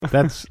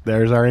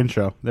There's our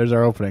intro. There's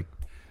our opening.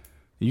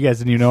 You guys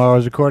didn't even know I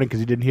was recording because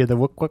you didn't hear the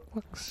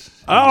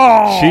wooks.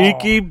 Oh,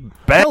 cheeky.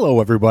 Hello,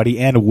 everybody,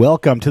 and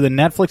welcome to the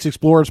Netflix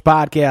Explorers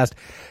podcast.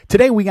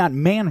 Today we got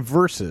Man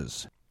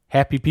versus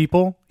Happy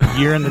People,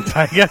 Year in the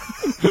Taiga,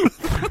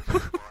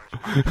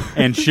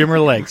 and Shimmer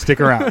Lake. Stick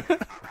around.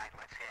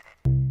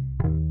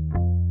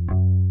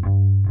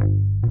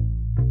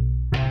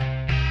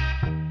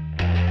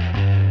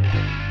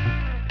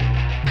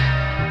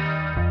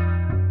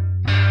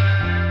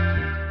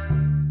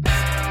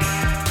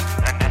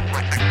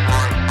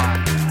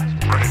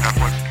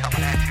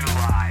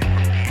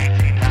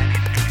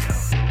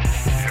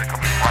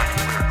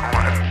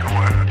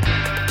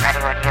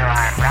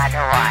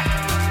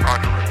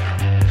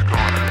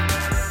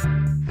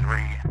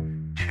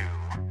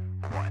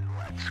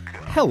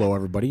 Hello,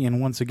 everybody,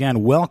 and once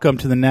again, welcome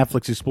to the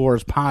Netflix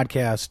Explorers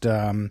podcast.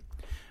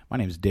 My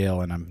name is Dale,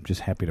 and I'm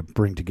just happy to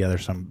bring together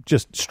some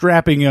just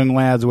strapping young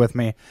lads with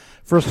me.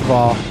 First of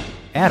all,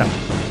 Adam,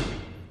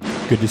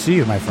 good to see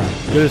you, my friend.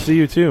 Good to see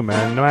you too,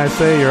 man. And I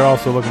say you're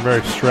also looking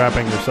very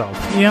strapping yourself.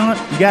 You know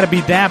what? You got to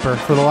be dapper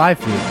for the live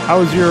feed. How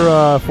was your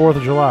 4th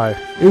of July?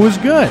 It was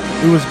good.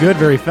 It was good,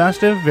 very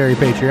festive, very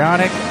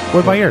patriotic.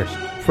 What about yours?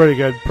 Pretty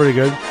good, pretty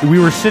good. We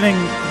were sitting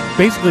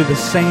basically the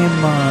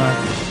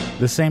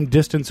same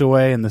distance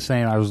away and the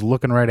same. I was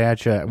looking right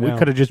at you. We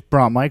could have just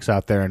brought mics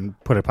out there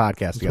and put a podcast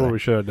That's together. what we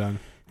should have done.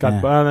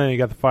 And then you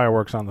got the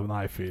fireworks on the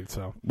live feed.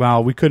 So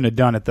well, we couldn't have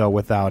done it though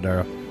without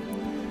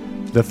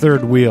the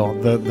third wheel,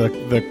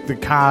 the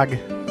cog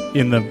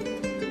in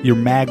your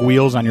mag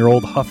wheels on your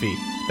old Huffy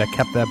that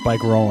kept that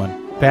bike rolling.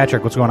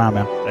 Patrick, what's going on,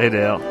 man? Hey,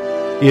 Dale.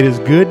 It is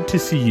good to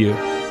see you.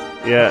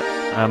 Yeah,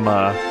 I'm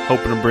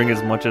hoping to bring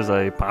as much as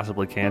I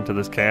possibly can to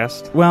this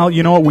cast. Well,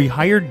 you know what? We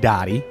hired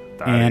Dottie.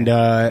 And,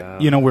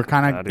 we're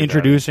kind of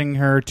introducing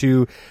her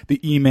to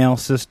the email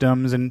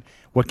systems and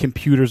what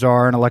computers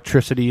are and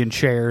electricity and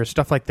chairs,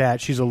 stuff like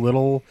that. She's a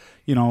little,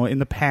 in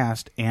the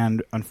past.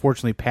 And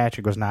unfortunately,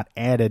 Patrick was not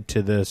added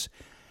to this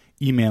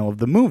email of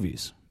the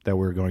movies that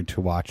we're going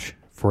to watch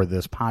for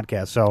this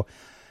podcast. So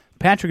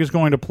Patrick is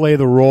going to play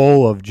the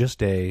role of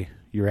just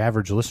your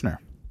average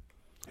listener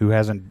who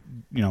hasn't,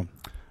 I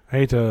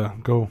hate to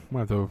go. I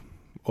have to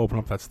open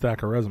up that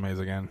stack of resumes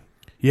again.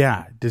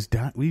 Yeah,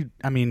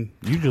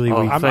 usually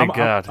we. Thank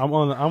God. I'm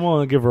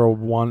gonna give her a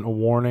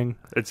warning.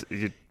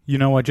 You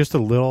know what? Just a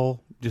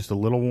little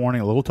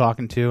warning, a little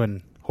talking to,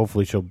 and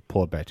hopefully she'll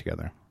pull it back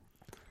together.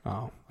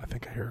 Oh, I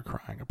think I hear her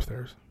crying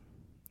upstairs.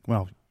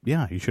 Well,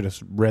 yeah, you should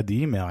have read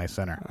the email I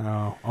sent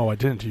her. Oh, I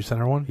didn't. Did you send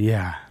her one?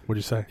 Yeah. What'd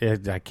you say?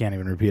 I can't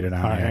even repeat it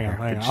on All right, air.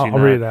 hang on. I'll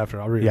read it after.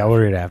 We'll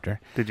read it after.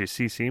 Did you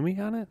CC me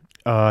on it?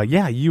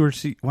 Yeah, you were.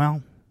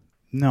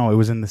 No, it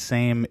was in the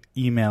same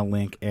email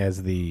link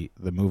as the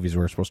movies we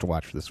were supposed to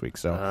watch for this week.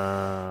 So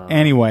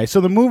anyway,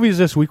 so the movies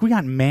this week, we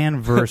got Man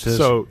versus.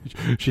 So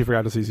she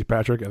forgot to CC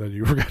Patrick, and then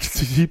you forgot to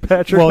CC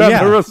Patrick. Well,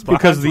 yeah,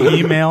 because the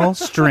email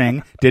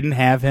string didn't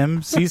have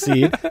him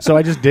CC'd, so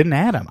I just didn't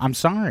add him. I'm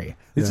sorry.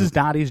 This is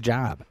Dottie's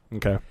job.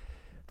 Okay.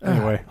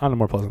 Anyway, on to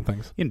more pleasant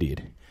things.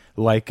 Indeed.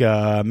 Like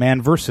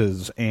Man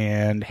versus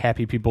and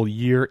Happy People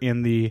Year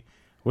in the,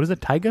 what is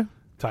it, Taiga?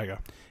 Taiga.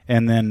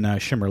 And then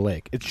Shimmer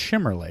Lake. It's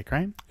Shimmer Lake,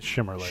 right?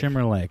 Shimmer Lake.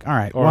 Shimmer Lake. All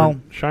right. Or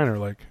Shiner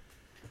Lake.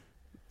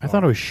 I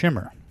thought it was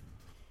Shimmer.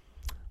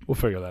 We'll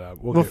figure that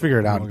out. We'll figure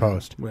it out in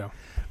post. Yeah.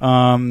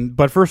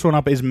 But first one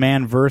up is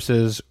Man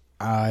versus.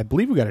 I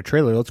believe we got a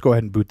trailer. Let's go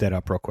ahead and boot that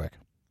up real quick.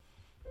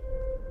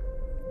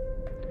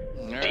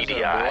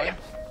 DDI.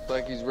 Looks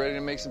like he's ready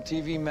to make some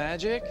TV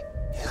magic.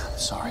 Yeah, I'm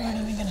sorry. We're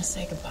not even going to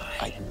say goodbye.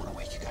 I didn't want to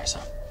wake you guys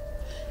up.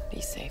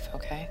 Be safe,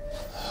 okay?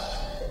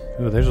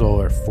 Ooh, there's a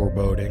little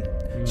foreboding.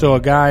 So a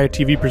guy, a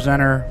TV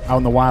presenter, out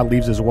in the wild,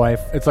 leaves his wife.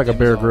 It's like a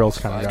Bear Grylls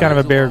kind of guy. It's kind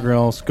of a Bear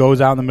Grylls.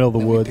 Goes out in the middle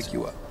of the woods. Pick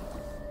you up.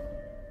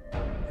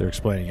 They're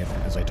explaining it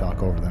as I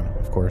talk over them,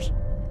 of course.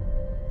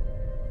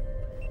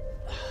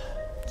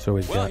 So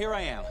here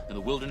I am in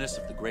the wilderness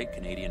of the great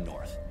Canadian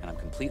North, and I'm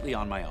completely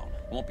on my own.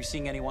 I won't be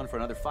seeing anyone for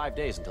another 5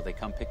 days until they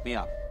come pick me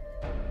up.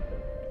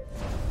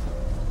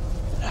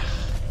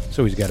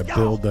 So he's got to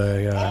build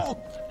a...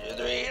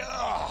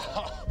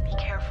 Be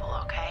careful,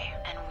 okay?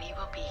 And we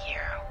will be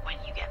here when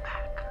you get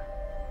back.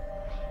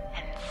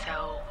 And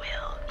so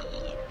will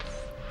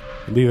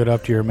Eves. Leave it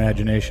up to your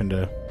imagination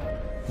to...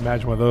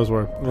 Imagine what those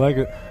were. Like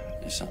it.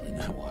 There's something in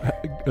that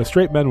water.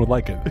 Straight men would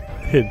like it.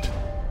 Hint.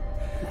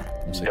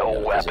 No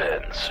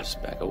weapons.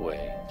 Just back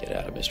away. Get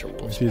out of Mr.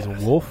 Wolf's She's a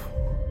path. wolf?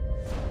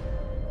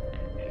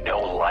 No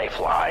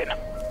lifeline.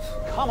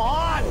 Come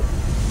on!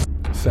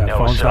 Sad No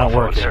phone's cell not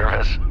phone working.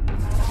 service.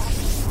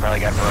 Probably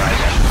got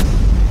Verizon.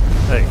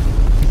 Hey.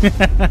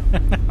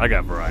 I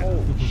got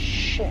Verizon. Oh,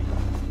 shit.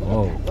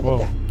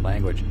 Whoa.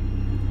 Language.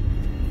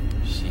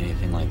 See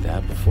anything like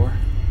that before?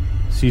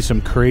 See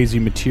some crazy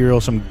material,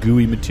 some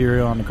gooey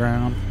material on the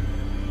ground.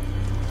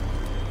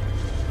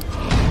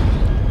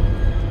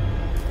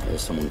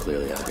 There's someone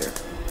clearly out here.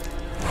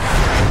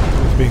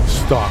 He's being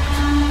stalked.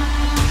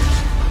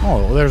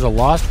 Oh, well, there's a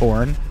lost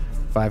horn,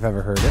 if I've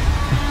ever heard it.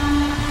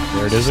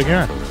 There it is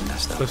again.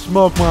 The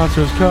smoke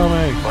monster's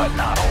coming. But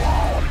not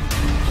alone.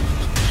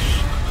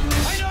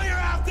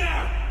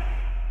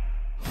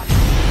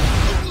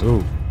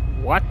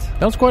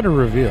 That was quite a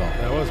reveal.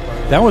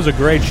 That was a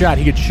great shot.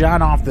 He gets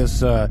shot off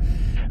this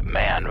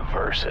man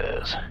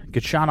versus.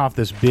 Gets shot off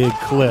this big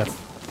cliff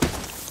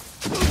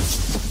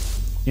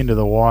into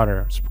the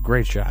water. It's a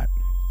great shot.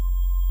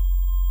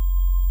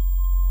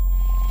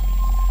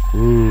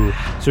 Ooh.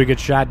 So he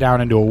gets shot down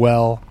into a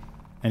well,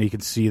 and you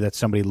can see that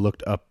somebody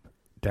looked up,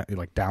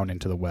 down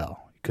into the well.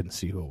 You couldn't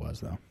see who it was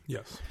though.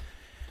 Yes.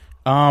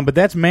 But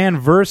that's Man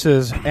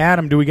versus.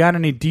 Adam, do we got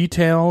any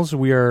details?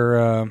 We're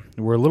a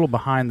little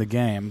behind the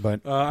game,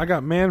 but I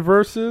got Man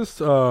versus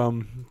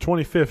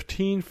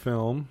 2015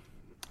 film.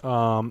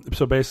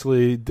 So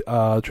basically,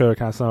 the trailer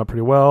kind of summed up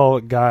pretty well.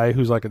 A guy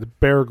who's like a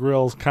Bear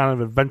Grylls kind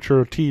of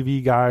adventure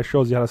TV guy,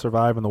 shows you how to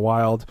survive in the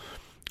wild.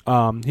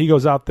 He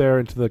goes out there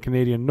into the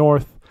Canadian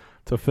North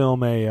to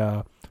film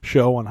a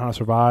show on how to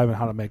survive and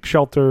how to make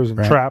shelters and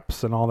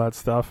traps and all that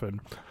stuff. And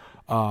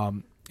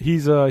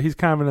he's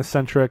kind of an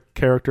eccentric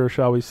character,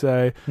 shall we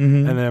say?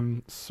 Mm-hmm. And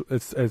then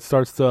it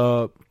starts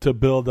to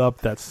build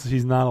up that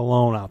he's not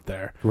alone out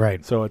there,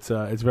 right? So it's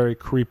very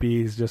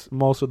creepy. He's just,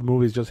 most of the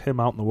movie is just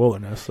him out in the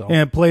wilderness. So and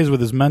it plays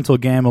with his mental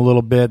game a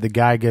little bit. The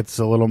guy gets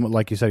a little,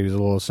 like you said, he was a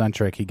little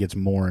eccentric. He gets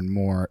more and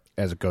more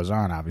as it goes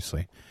on.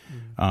 Obviously,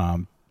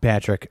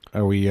 Patrick,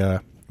 are we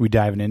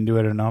diving into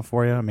it enough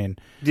for you? I mean,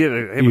 yeah,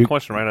 I have a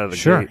question right out of the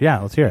sure, gate. Yeah,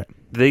 let's hear it.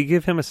 They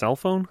give him a cell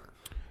phone?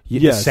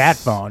 Yes. A sat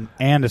phone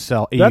and a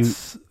cell.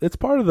 It's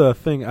part of the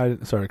thing.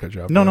 Sorry to cut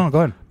you off. No,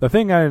 go ahead. The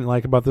thing I didn't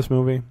like about this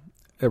movie,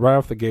 right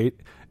off the gate,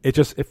 it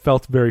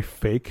felt very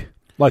fake.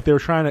 Like they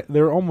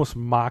were almost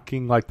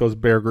mocking like those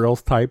Bear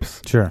Grylls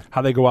types. Sure.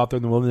 How they go out there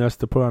in the wilderness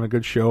to put on a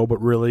good show,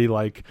 but really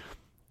like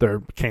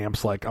their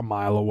camp's like a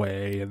mile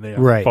away and they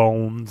have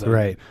phones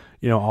and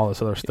all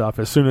this other stuff.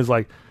 As soon as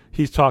like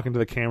he's talking to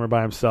the camera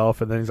by himself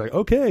and then he's like,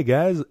 okay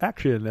guys,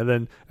 action. And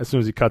then as soon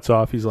as he cuts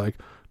off, he's like,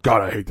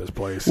 God, I hate this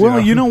place. Well,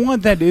 you know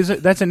what?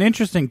 That's an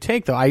interesting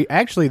take, though.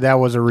 That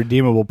was a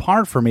redeemable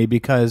part for me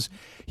because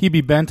he'd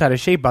be bent out of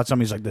shape about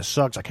something. He's like, this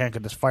sucks. I can't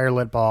get this fire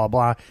lit, blah,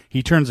 blah, blah.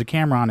 He turns the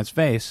camera on his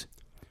face,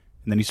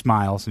 and then he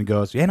smiles and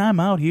goes, and I'm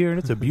out here, and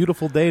it's a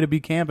beautiful day to be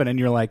camping. And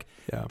you're like,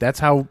 that's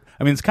how,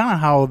 it's kind of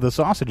how the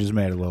sausage is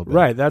made a little bit.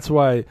 Right. That's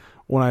why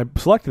when I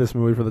selected this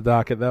movie for the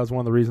docket, that was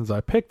one of the reasons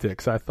I picked it,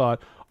 because I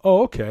thought,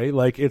 oh, okay,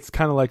 like it's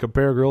kind of like a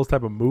Bear Grylls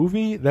type of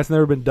movie that's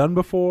never been done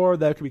before.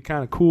 That could be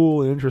kind of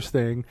cool and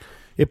interesting.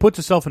 It puts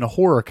itself in a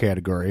horror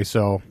category,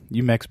 so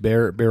you mix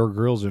Bear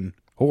Grylls and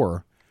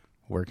horror.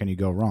 Where can you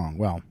go wrong?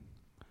 Well,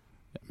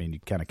 you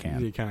kind of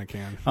can. You kind of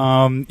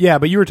can. Yeah,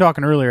 but you were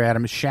talking earlier,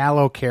 Adam,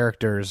 shallow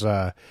characters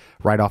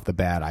right off the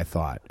bat, I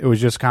thought. It was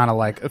just kind of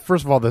like,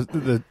 first of all,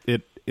 in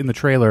the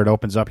trailer, it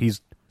opens up, he's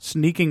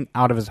sneaking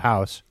out of his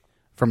house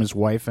from his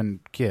wife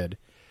and kid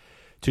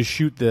to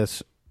shoot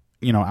this,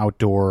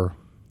 outdoor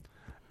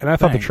And I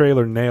thought the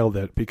trailer nailed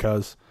it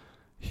because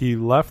he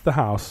left the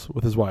house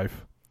with his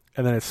wife,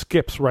 and then it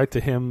skips right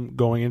to him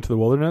going into the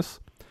wilderness.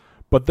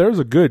 But there's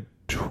a good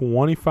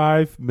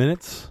 25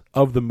 minutes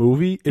of the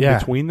movie in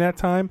between that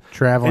time.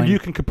 Traveling. And you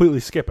can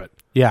completely skip it.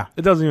 Yeah.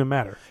 It doesn't even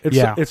matter.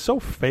 It's so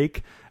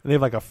fake. And they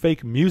have like a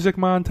fake music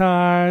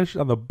montage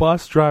on the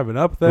bus driving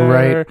up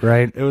there.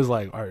 Right. It was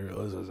like,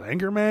 is this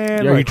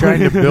Anchorman? Are you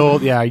trying to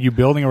build? Yeah, are you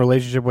building a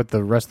relationship with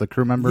the rest of the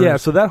crew members? Yeah.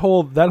 So that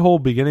whole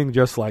beginning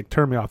just like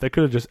turned me off. They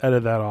could have just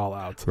edited that all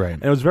out. Right.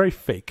 And it was very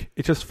fake.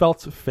 It just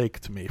felt fake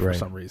to me for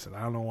some reason.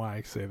 I don't know why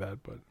I say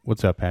that, but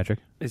what's up, Patrick?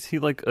 Is he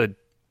like a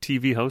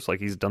TV host?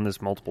 Like he's done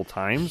this multiple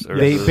times? Or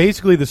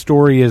basically the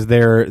story is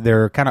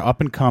they're kind of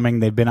up and coming.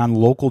 They've been on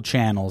local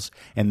channels,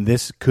 and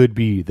this could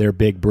be their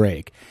big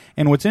break.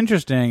 And what's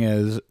interesting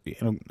is,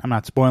 I'm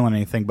not spoiling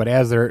anything, but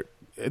as they're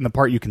in the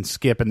part you can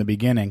skip in the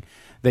beginning,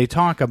 they're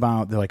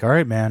like, all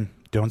right, man,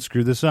 don't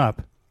screw this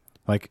up.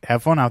 Like,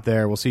 have fun out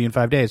there. We'll see you in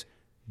 5 days.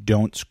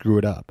 Don't screw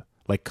it up.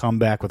 Like, come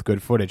back with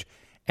good footage.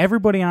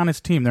 Everybody on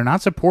his team, they're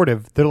not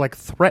supportive. They're like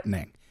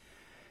threatening.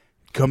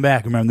 Come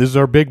back, remember, this is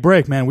our big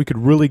break, man. We could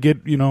really get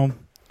some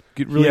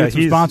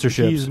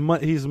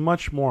sponsorships. He's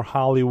much more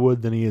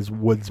Hollywood than he is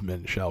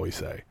woodsman, shall we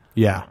say?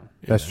 Yeah,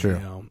 that's true.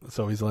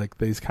 So he's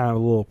kind of a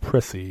little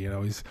prissy.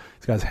 He's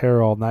got his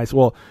hair all nice.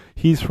 Well,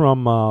 he's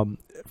from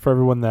for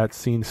everyone that's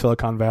seen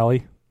Silicon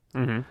Valley.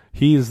 Mm-hmm.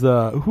 He's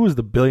who's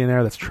the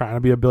billionaire that's trying to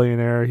be a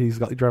billionaire. He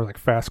drives like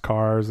fast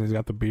cars and he's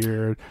got the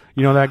beard.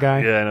 You know that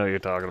guy? Yeah, I know what you're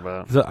talking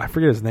about. I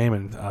forget his name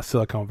in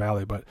Silicon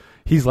Valley, but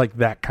he's like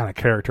that kind of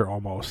character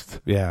almost.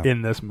 Yeah.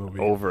 In this movie,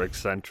 over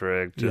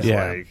eccentric, just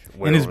and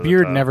his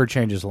beard never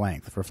changes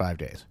length for 5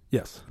 days.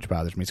 Yes, which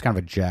bothers me. It's kind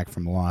of a Jack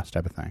from Lost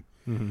type of thing.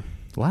 Mm-hmm.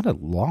 A lot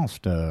of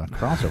Lost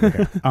crossover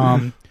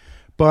here.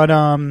 But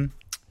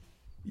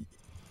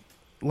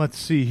let's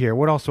see here.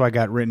 What else do I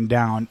got written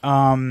down?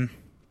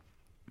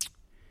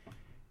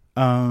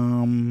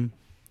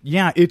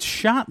 Yeah, it's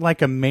shot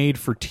like a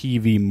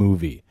made-for-TV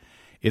movie.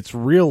 It's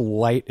real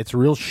light, it's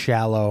real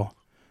shallow,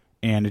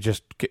 and it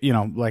just,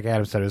 like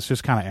Adam said, it's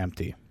just kind of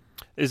empty.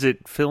 Is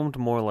it filmed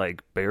more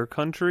like Bear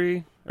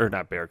Country? Or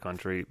not Bear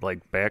Country,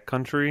 like Back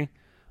Country?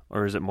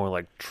 Or is it more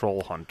like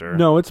Troll Hunter?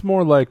 No, it's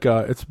more like,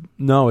 it's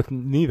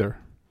neither.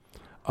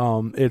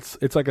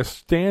 It's like a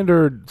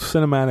standard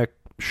cinematic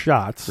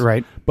shots,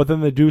 Right. But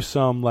then they do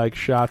some like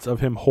shots of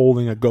him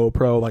holding a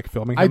GoPro, like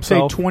filming I'd say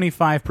himself.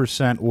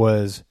 25%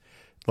 was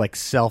like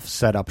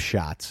self-set-up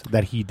shots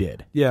that he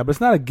did. Yeah, but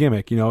it's not a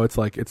gimmick. It's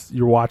like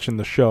you're watching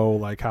the show,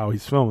 like how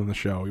he's filming the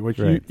show. Which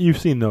Right. you've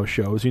seen those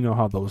shows, you know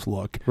how those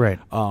look, Right.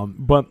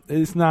 But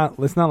it's not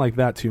like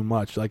that too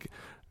much. Like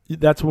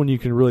that's when you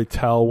can really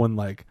tell when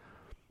like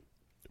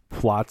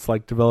plots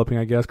like developing,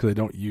 I guess, because they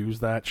don't use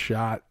that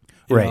shot.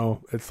 You Right.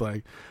 know? It's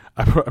like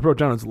I wrote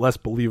down it's less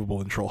believable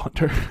than Troll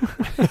Hunter.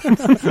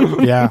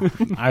 Yeah,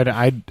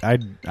 I'd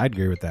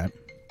agree with that.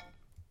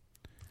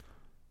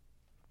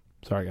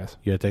 Sorry, guys.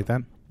 You gotta take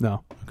that?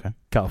 No. Okay.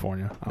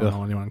 California. I don't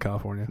know anyone in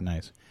California.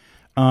 Nice.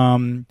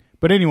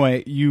 But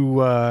anyway,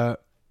 the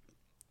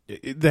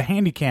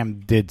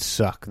Handycam did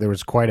suck. There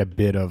was quite a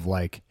bit of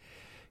like,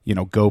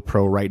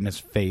 GoPro right in his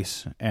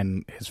face,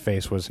 and his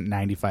face was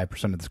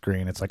 95% of the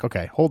screen. It's like,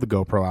 okay, hold the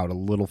GoPro out a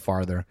little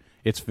farther.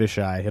 It's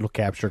fisheye. It'll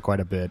capture quite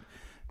a bit.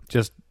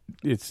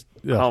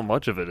 How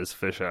much of it is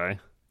fisheye?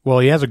 Well,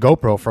 he has a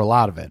GoPro for a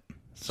lot of it.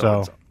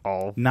 So it's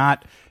all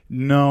not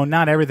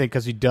everything,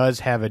 because he does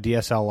have a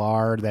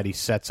DSLR that he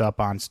sets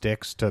up on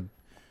sticks to,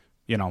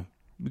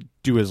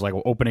 do his like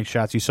opening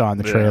shots. You saw in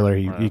the trailer.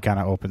 He kind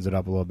of opens it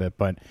up a little bit,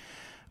 but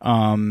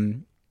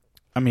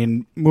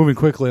moving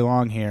quickly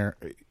along here,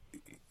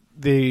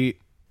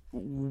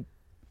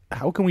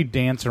 how can we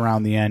dance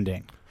around the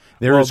ending?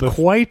 There is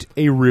quite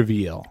a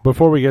reveal.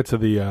 Before we get to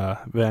the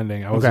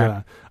ending,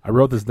 I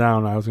wrote this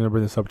down. I was gonna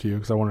bring this up to you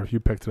because I wonder if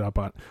you picked it up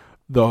on.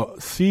 The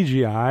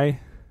CGI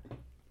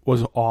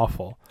was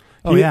awful.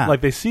 Like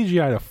they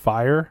CGI'd a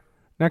fire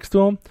next to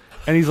him,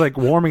 and he's like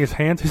warming his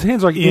hands. His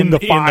hands are like in the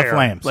fire,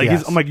 flames. Like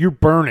yes. I'm like, you're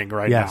burning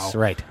right now. Yes,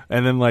 right.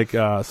 And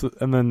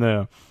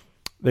then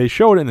they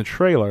showed it in the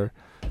trailer,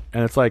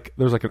 and it's like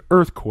there's like an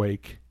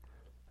earthquake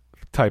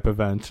type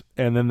event,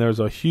 and then there's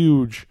a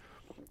huge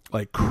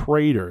like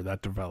crater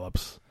that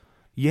develops.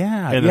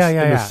 Yeah, in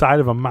the side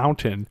of a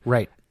mountain,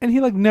 right? And he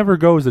like never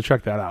goes to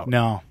check that out.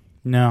 No,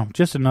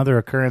 just another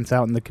occurrence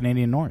out in the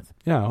Canadian North.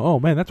 Yeah.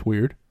 Oh man, that's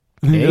weird.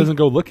 He doesn't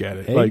go look at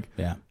it. Like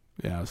yeah.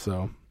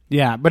 So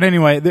yeah, but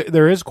anyway,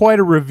 there is quite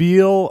a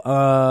reveal,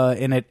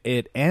 and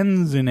it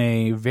ends in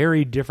a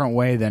very different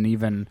way than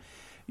even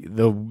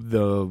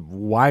the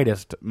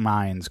widest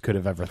minds could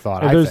have ever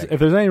thought. If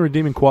there's any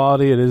redeeming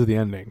quality, it is the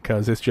ending,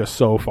 because it's just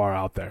so far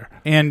out there,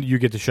 and you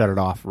get to shut it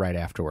off right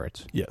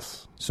afterwards.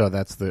 Yes. So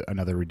that's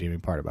another redeeming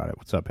part about it.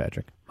 What's up,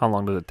 Patrick? How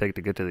long does it take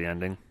to get to the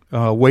ending?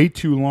 Way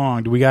too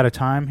long. Do we got a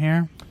time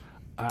here?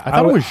 I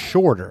thought it was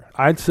shorter.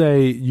 I'd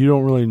say you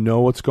don't really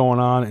know what's going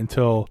on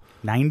until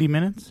 90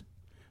 minutes.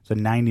 So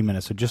 90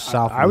 minutes. So just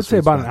south. I would say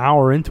about an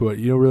hour into it,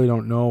 you really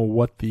don't know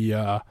what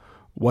the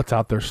what's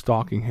out there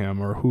stalking him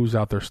or who's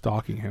out there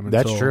stalking him.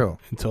 That's true.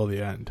 Until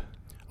the end.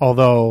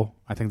 Although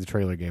I think the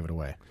trailer gave it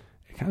away.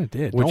 It kind of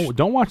did.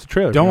 Don't watch the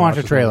trailer. Don't watch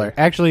the trailer.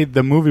 Actually,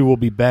 the movie will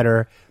be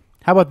better.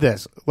 How about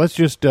this? Let's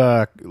just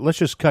cut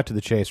to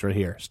the chase right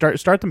here.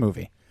 Start the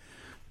movie.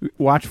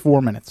 Watch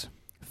 4 minutes.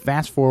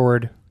 Fast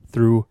forward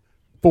through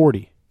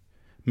 40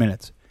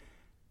 minutes.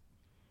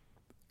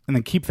 And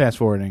then keep fast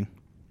forwarding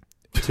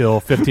till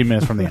 15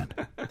 minutes from the end.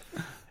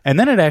 And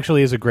then it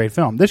actually is a great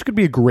film. This could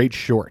be a great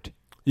short.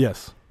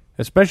 Yes.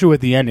 Especially with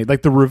the ending.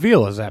 Like, the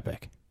reveal is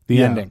epic.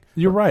 The ending.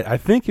 You're right. I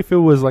think if it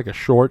was like a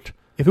short...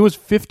 If it was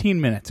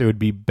 15 minutes, it would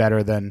be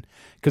better than...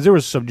 Because there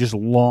was some just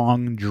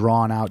long,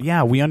 drawn out...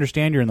 Yeah, we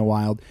understand you're in the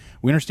wild.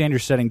 We understand you're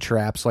setting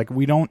traps. Like,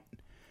 we don't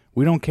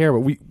care.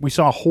 But we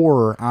saw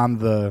horror on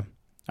the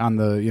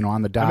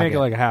docket. I make it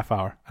like a half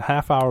hour. A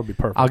half hour would be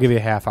perfect. I'll give you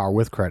a half hour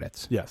with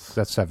credits. Yes.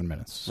 That's 7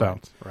 minutes. So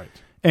Right.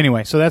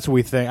 Anyway, so that's what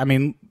we think. I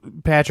mean,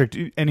 Patrick,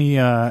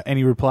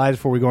 any replies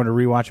before we go into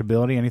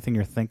rewatchability? Anything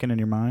you're thinking in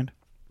your mind?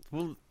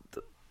 Well,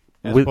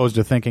 as opposed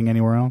to thinking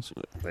anywhere else?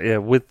 Yeah,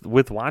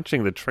 with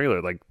watching the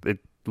trailer, like it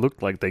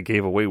looked like they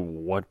gave away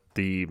what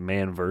the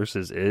Man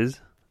versus is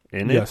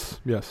in it.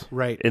 Yes.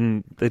 Right.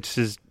 And it's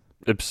just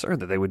absurd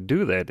that they would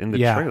do that in the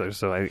trailer.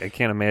 So I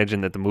can't imagine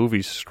that the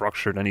movie's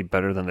structured any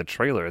better than the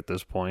trailer at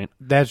this point.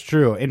 That's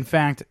true. In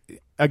fact,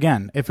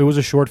 again, if it was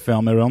a short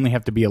film, it would only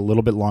have to be a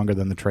little bit longer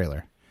than the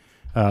trailer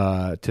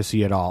to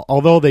see it all.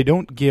 Although they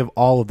don't give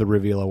all of the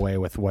reveal away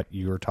with what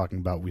you were talking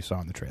about we saw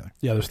in the trailer.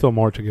 Yeah, there's still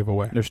more to give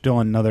away. There's still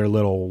another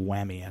little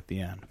whammy at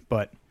the end.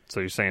 But so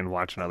you're saying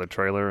watch another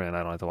trailer and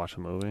I don't have to watch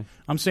the movie?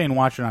 I'm saying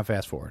watch it on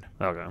fast forward.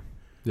 Okay.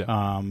 Yeah.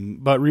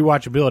 But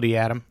rewatchability,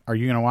 Adam, are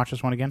you going to watch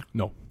this one again?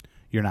 No.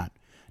 You're not.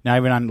 Now,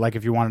 even on, like,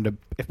 if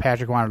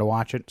Patrick wanted to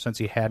watch it, since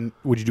he hadn't,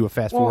 would you do a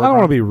fast forward? I don't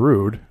want to be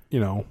rude,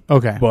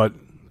 Okay. But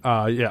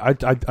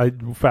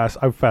I'd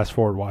fast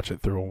forward watch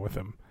it through with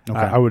him. Okay.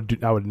 I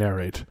would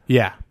narrate.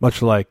 Yeah.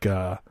 Much like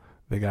the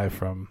guy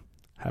from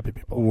Happy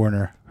People,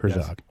 Werner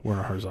Herzog. Yes,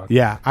 Werner Herzog.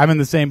 Yeah, I'm in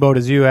the same boat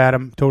as you,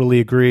 Adam. Totally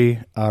agree.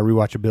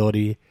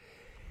 Rewatchability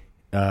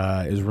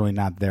is really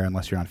not there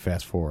unless you're on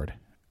fast forward.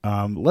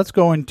 Let's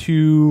go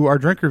into our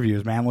drink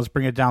reviews, man. Let's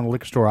bring it down the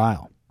liquor store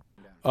aisle.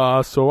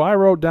 So I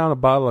wrote down a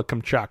bottle of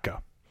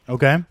Kamchatka.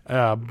 Okay.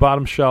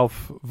 Bottom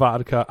shelf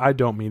vodka. I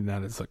don't mean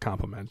that as a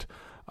compliment.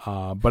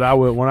 But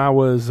when I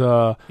was you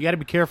got to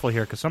be careful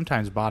here because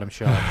sometimes bottom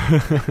shelf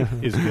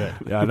is good.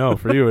 yeah, I know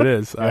for you it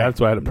is. Right.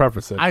 That's why I had to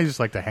preface it. I just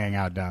like to hang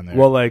out down there.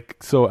 Well,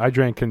 so I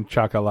drank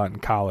Kanchaka a lot in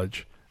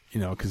college,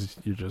 because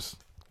you're just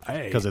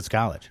because it's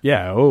college.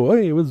 Yeah. Oh,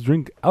 hey, let's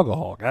drink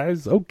alcohol,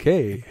 guys.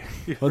 Okay,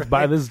 let's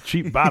buy this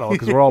cheap bottle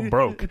because we're all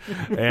broke,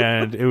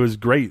 and it was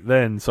great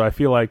then. So I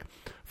feel like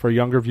for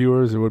younger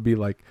viewers, it would be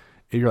like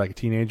if you're like a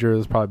teenager,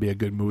 this would probably be a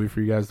good movie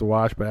for you guys to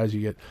watch. But as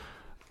you get,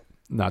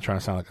 not trying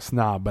to sound like a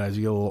snob, but as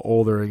you get a little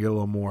older and get a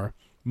little more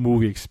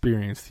movie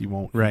experienced, you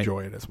won't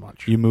enjoy it as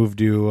much. You moved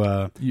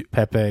to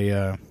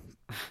Pepe.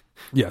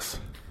 Yes.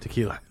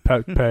 Tequila.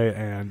 Pepe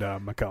and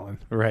McCullen.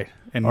 Right.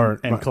 And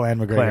Clan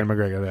McGregor. Clan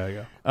McGregor, there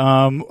you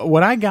go.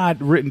 What I got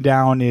written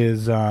down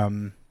is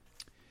what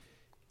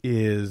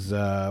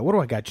do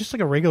I got? Just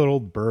like a regular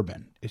old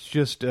bourbon. It's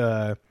just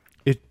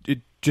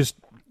it just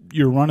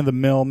your run of the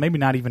mill, maybe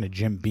not even a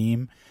Jim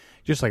Beam,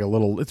 just like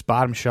it's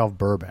bottom shelf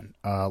bourbon,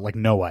 like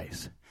no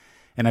ice.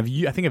 And I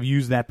think I've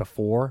used that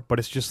before, but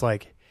it's just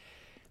like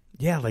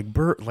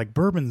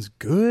bourbon's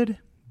good,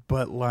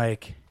 but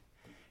like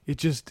it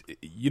just,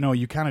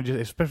 you kind of just,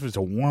 especially if it's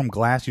a warm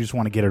glass, you just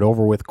want to get it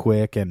over with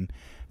quick. And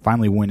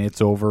finally, when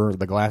it's over,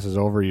 the glass is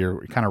over,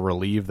 you're kind of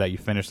relieved that you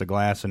finished the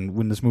glass. And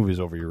when this movie's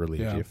over, you're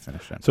relieved you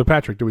finished it. So,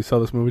 Patrick, do we sell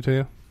this movie to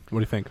you? What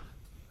do you think?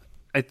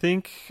 I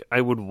think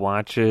I would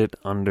watch it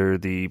under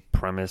the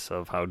premise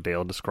of how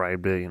Dale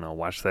described it.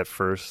 Watch that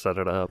first, set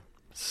it up,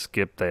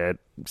 skip that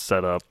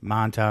setup,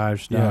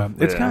 montage stuff.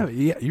 Yeah, it's kind of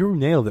you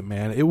nailed it,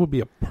 man. It would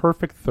be a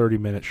perfect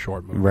 30-minute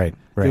short movie. Right.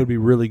 It would be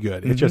really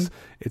good. Mm-hmm.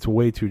 It's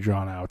way too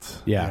drawn out.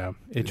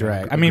 It's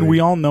drag. I mean,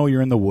 we all know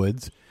you're in the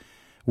woods.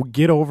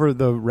 Get over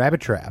the rabbit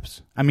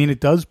traps. I mean,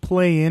 it does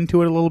play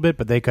into it a little bit,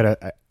 but they could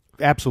have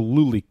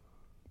absolutely.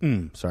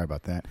 Sorry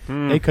about that.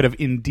 They could have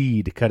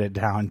indeed cut it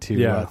down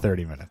to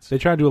 30 minutes. They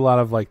try to do a lot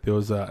of like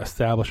those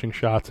establishing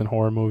shots in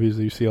horror movies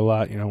that you see a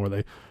lot, where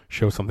they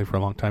show something for a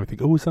long time. You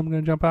think, is something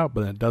going to jump out?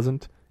 But then it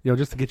doesn't,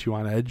 just to get you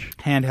on edge.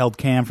 Handheld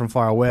cam from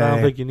far away. I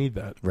don't think you need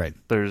that. Right.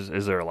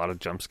 Is there a lot of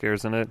jump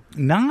scares in it?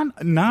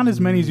 Not as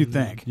many as you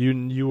think.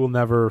 You will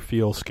never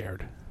feel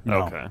scared.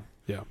 No. Okay.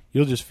 Yeah.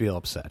 You'll just feel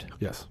upset.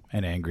 Yes.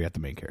 And angry at the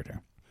main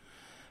character.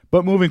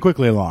 But moving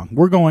quickly along,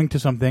 we're going to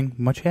something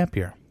much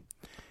happier.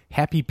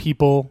 Happy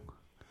People,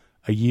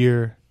 A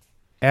Year.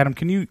 Adam,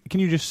 can you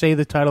just say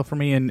the title for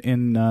me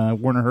in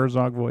Werner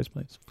Herzog voice,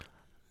 please?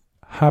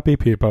 Happy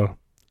People,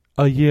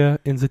 A Year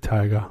in the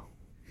Taiga.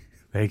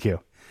 Thank you.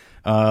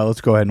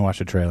 Let's go ahead and watch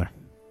the trailer.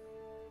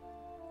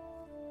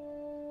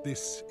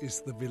 This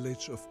is the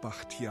village of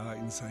Bakhtiar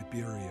in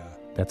Siberia.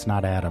 That's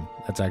not Adam.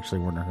 That's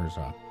actually Werner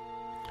Herzog.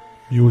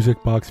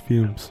 Music Box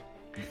Fumes.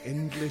 The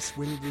endless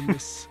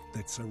wilderness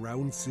that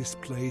surrounds this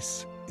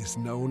place is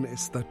known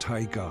as the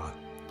Taiga.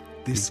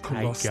 This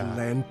colossal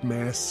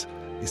landmass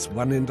is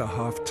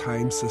 1.5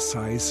 times the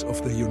size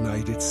of the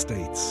United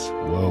States.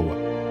 Whoa.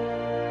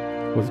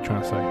 What's it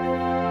trying to say?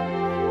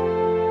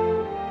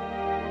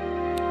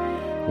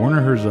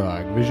 Werner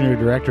Herzog, visionary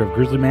director of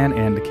Grizzly Man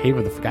and The Cave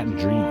of the Forgotten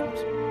Dreams.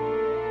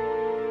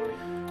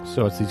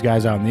 So it's these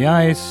guys out on the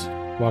ice.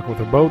 Walking with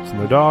their boats and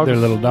their dogs. Their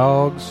little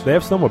dogs. They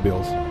have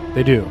snowmobiles.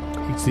 They do.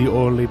 It's the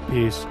only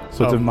piece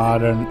of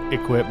modern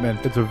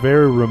equipment. It's a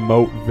very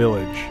remote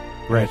village.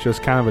 Right. It's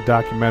just kind of a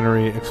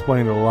documentary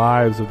explaining the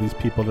lives of these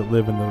people that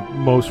live in the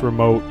most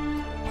remote,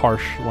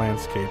 harsh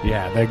landscape.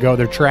 Yeah,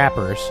 they're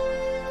trappers,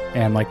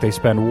 and like they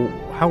spend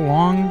how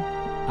long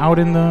out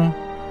in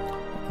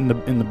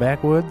the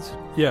backwoods?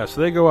 Yeah,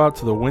 so they go out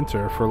to the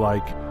winter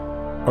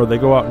or they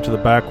go out into the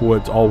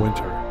backwoods all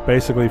winter,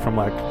 basically from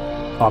like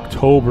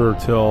October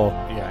till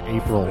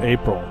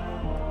April,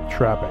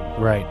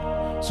 trapping. Right.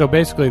 So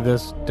basically,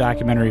 this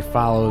documentary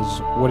follows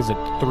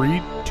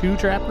two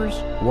trappers,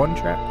 one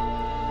trap.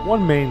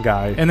 One main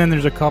guy. And then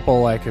there's a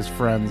couple, like his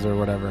friends or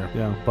whatever.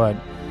 Yeah. But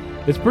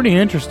it's pretty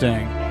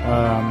interesting.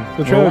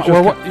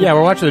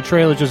 We're watching the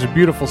trailer. Just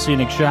beautiful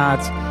scenic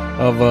shots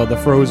of the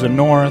frozen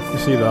north. You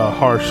see the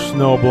harsh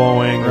snow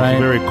blowing. Right.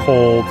 It's very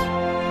cold.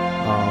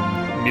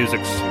 Music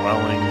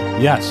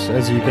swelling. Yes,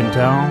 as you can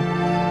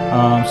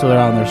tell. So they're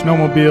on their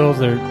snowmobiles.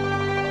 They're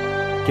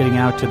getting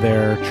out to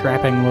their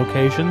trapping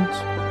locations.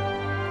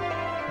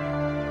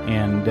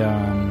 And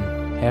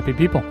happy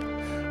people.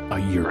 A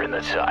year in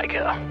the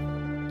Taiga.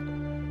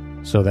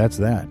 So that's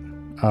that.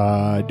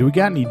 Do we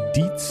got any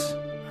deets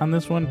on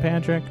this one,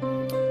 Patrick?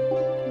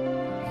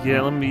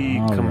 Yeah, let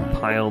me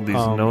compile these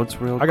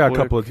notes real quick. I got a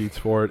couple of deets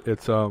for it.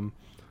 It's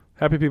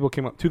Happy People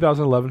came up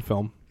 2011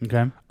 film.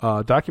 Okay.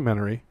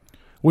 Documentary.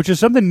 Which is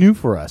something new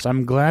for us.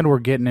 I'm glad we're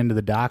getting into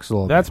the docs a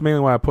little bit. That's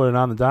mainly why I put it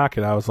on the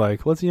docket. I was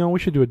like, we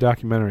should do a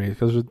documentary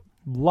because there's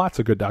lots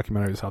of good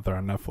documentaries out there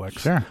on Netflix.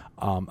 Sure.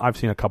 I've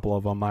seen a couple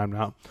of them. I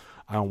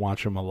don't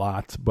watch them a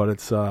lot, but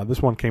it's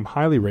this one came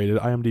highly rated,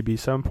 IMDb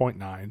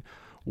 7.9.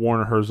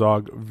 Werner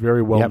Herzog,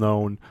 very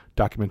well-known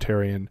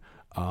documentarian.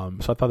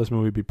 So I thought this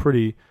movie would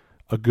be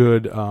a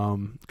good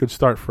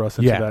start for us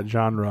into that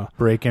genre.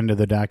 Break into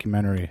the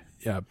documentary.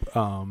 Yeah.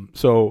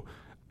 So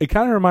it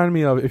kind of reminded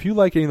me of, if you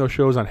like any of those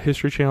shows on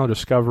History Channel,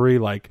 Discovery,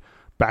 like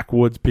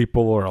backwoods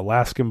people or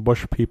Alaskan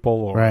bush people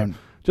or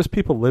just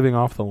people living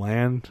off the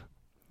land.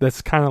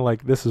 That's kind of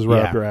like, this is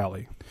right up your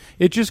alley.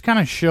 It just kind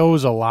of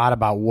shows a lot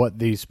about what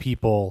these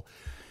people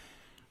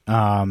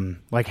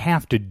like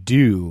have to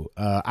do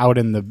out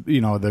in the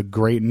the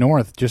Great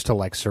North just to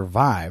like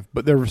survive.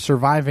 But they're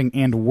surviving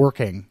and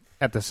working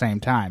at the same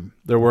time.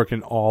 They're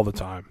working all the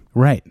time.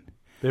 Right.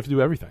 They have to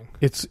do everything.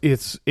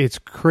 It's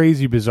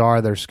crazy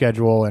bizarre, their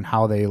schedule and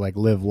how they like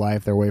live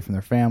life. They're away from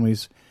their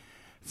families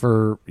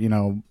for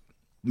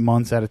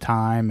months at a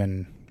time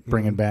and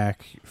bringing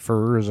back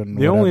furs and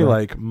the whatever. only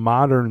like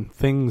modern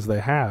things they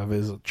have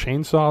is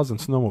chainsaws and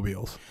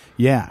snowmobiles.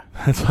 Yeah,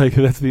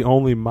 that's the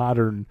only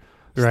modern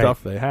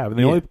stuff they have. And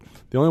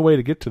the only way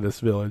to get to this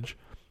village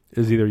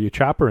is either you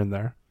chop her in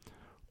there,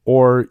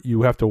 or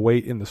you have to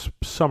wait in the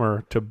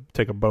summer to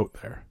take a boat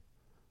there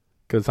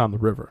because it's on the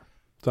river.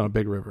 It's on a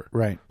big river.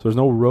 Right. So there's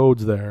no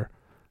roads there.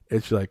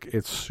 It's like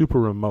it's super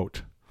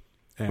remote.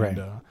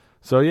 And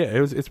so yeah,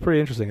 it's pretty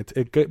interesting.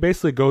 It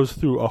basically goes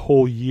through a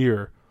whole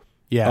year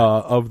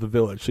of the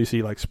village. So you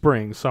see like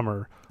spring,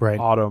 summer,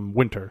 autumn,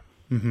 winter.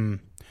 Mm-hmm.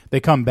 They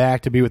come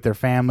back to be with their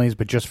families,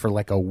 but just for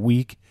like a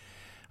week.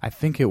 I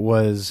think it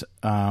was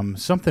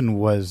something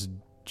was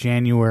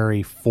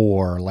January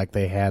 4, like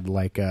they had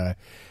like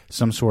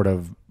some sort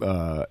of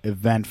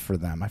event for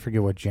them. I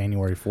forget what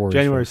January 4 is.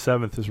 January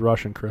 7th is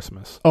Russian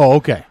Christmas. Oh,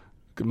 okay.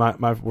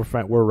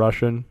 We're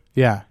Russian.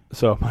 Yeah.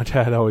 So my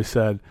dad always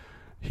said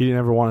he didn't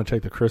ever want to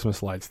take the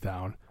Christmas lights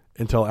down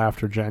until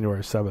after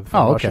January 7th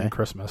for Russian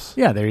Christmas.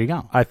 Yeah, there you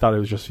go. I thought it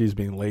was just he's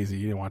being lazy.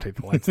 He didn't want to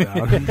take the lights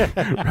down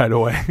right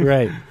away.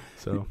 Right.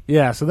 So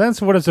yeah, so that's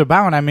what it's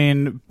about. I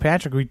mean,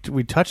 Patrick,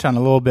 we touched on it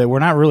a little bit. We're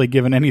not really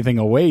giving anything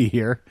away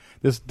here.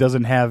 This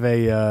doesn't have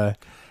a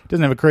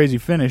crazy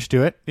finish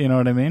to it. You know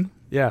what I mean?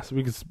 Yeah, so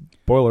we can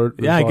spoiler.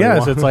 Yeah, I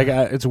guess it's like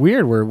it's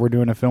weird. We're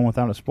doing a film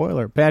without a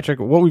spoiler. Patrick,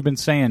 what we've been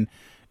saying,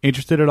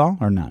 interested at all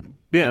or not?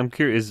 Yeah, I'm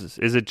curious.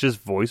 Is it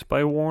just voiced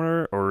by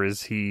Warner, or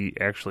is he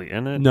actually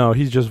in it? No,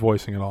 he's just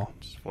voicing it all.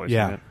 Just voicing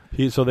it.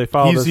 He's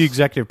the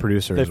executive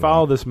producer. They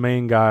follow this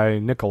main guy,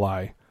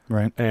 Nikolai.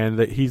 Right. And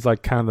he's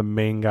like kind of the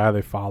main guy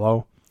they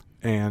follow.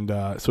 And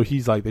so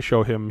he's like, they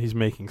show him, he's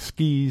making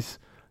skis.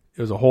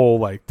 It was a whole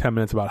like 10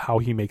 minutes about how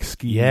he makes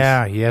skis.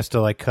 Yeah, he has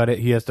to like cut it.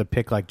 He has to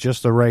pick like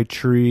just the right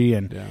tree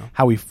and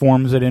how he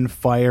forms it in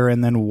fire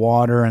and then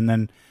water. And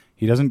then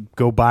he doesn't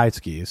go buy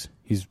skis.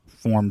 He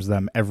forms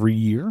them every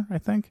year, I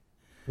think.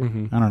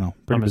 Mm-hmm. I don't know.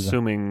 I'm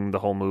assuming the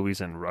whole movie's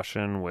in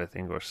Russian with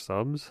English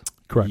subs.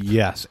 Correct.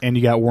 Yes. And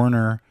you got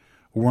Warner.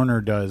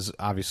 Warner does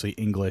obviously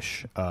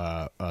English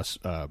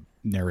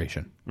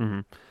narration.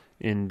 Mm-hmm.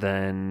 And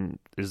then,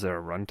 is there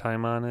a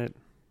runtime on it?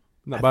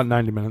 About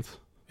 90 minutes.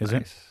 Is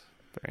it?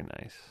 Very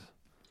nice.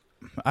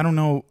 I don't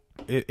know.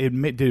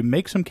 Did it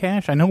make some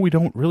cash? I know we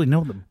don't really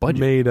know the budget.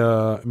 Made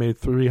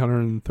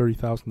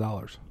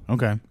 $330,000.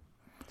 Okay.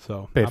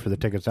 So paid for the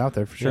tickets out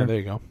there for sure. Yeah, there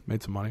you go.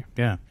 Made some money.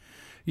 Yeah.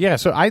 Yeah,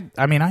 so I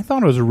mean I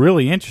thought it was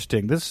really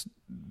interesting.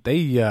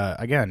 They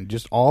again,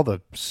 just all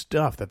the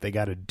stuff that they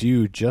got to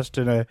do just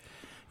in a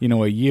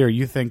year.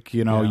 You think,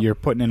 you're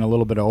putting in a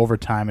little bit of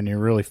overtime and you're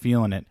really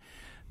feeling it.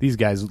 These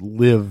guys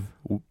live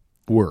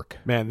work.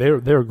 Man,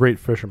 they're great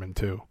fishermen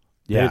too.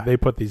 Yeah. They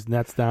put these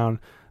nets down.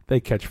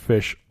 They catch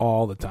fish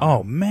all the time.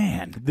 Oh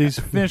man, these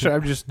fish! I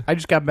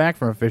just got back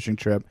from a fishing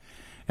trip,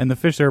 and the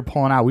fish they were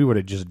pulling out, we would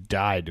have just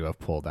died to have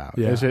pulled out.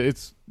 Yeah.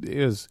 It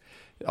is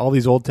all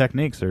these old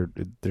techniques.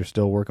 They're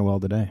still working well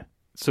today.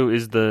 So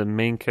is the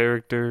main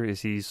character?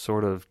 Is he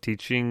sort of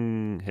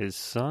teaching his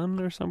son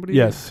or somebody?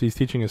 Yes, he's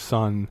teaching his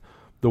son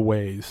the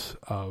ways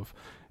of.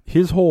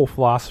 His whole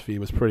philosophy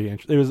was pretty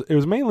interesting. It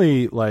was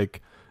mainly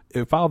like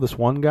it followed this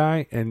one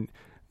guy, and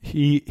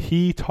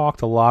he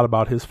talked a lot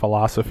about his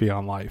philosophy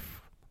on life.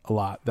 A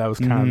lot. That was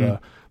kind of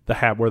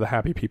where the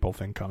happy people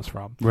thing comes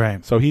from.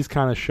 Right. So he's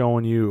kind of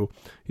showing you.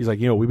 He's like,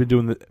 we've been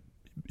doing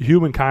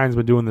humankind's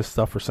been doing this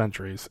stuff for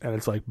centuries, and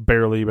it's like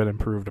barely been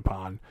improved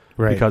upon.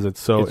 Right. Because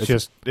it's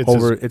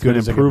been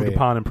improved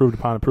upon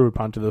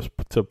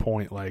to a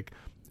point like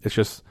it's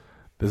just.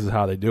 This is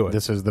how they do it.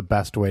 This is the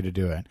best way to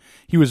do it.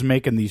 He was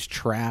making these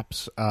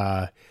traps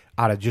out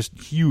of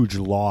just huge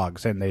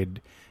logs, and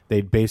they'd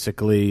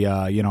basically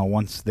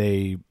once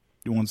the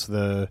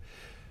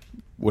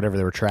whatever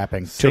they were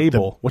trapping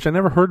sable, which I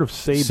never heard of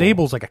sable.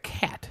 Sable's like a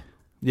cat.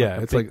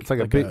 Yeah, it's like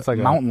a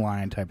mountain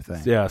lion type of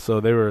thing. Yeah,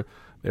 so they were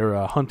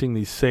hunting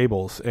these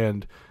sables,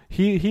 and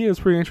he is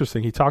pretty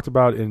interesting. He talked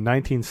about in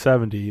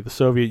 1970 the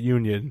Soviet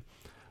Union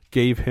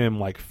gave him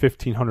like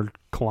 1,500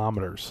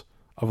 kilometers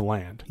of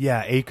land.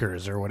 Yeah,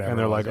 acres or whatever. And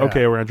they're like,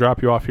 okay, we're going to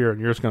drop you off here, and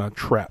you're just going to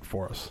trap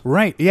for us.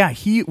 Right. Yeah.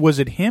 Was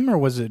it him or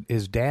was it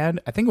his dad?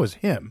 I think it was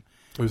him.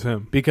 It was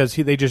him. Because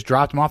they just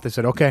dropped him off. They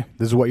said, okay,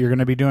 this is what you're going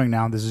to be doing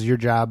now. This is your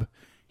job.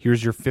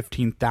 Here's your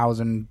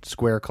 15,000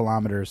 square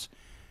kilometers.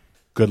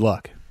 Good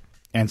luck.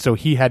 And so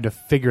he had to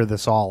figure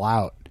this all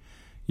out,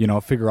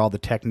 figure all the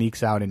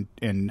techniques out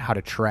and how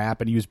to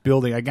trap. And he was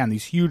building, again,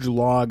 these huge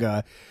log,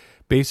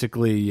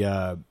 basically,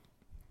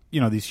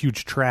 these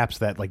huge traps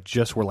that like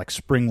just were like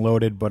spring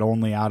loaded, but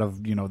only out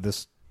of,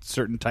 this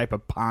certain type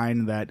of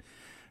pine that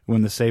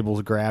when the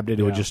sables grabbed it,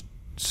 it would just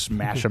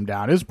smash them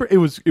down. It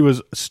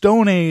was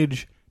Stone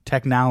Age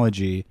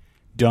technology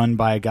done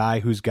by a guy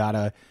who's got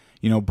a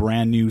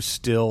brand new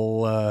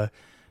still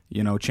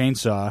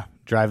chainsaw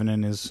driving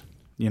in his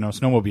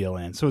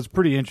snowmobile in. So it's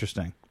pretty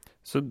interesting.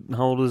 So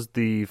how old is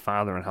the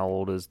father and how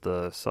old is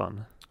the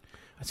son?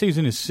 I'd say he's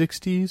in his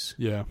 60s.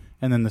 Yeah.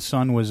 And then the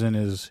son was in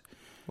his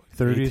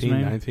 30s, 18,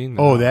 maybe? 19?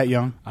 Oh, that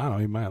young? I don't know.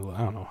 He might. I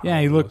don't know.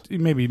 Yeah, he looked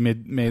maybe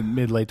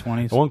mid late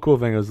 20s. The one cool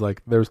thing is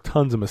like there's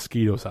tons of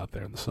mosquitoes out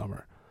there in the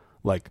summer.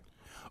 Like,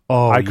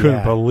 I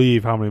couldn't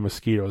believe how many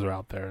mosquitoes are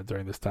out there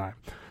during this time.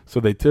 So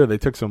they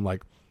took some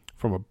like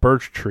from a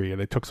birch tree and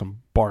they took some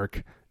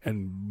bark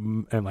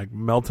and like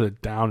melted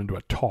it down into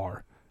a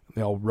tar.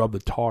 They all rubbed the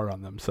tar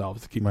on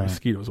themselves to keep the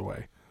mosquitoes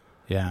away.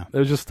 Yeah. It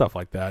was just stuff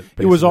like that.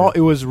 Basically.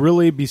 It was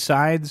really,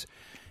 besides,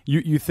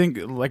 you think,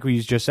 like we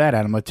just said,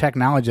 Adam, the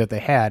technology that they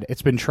had,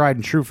 it's been tried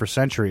and true for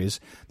centuries.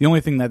 The only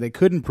thing that they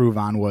couldn't improve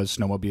on was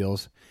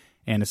snowmobiles,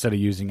 and instead of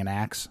using an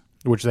axe,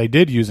 which they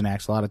did use an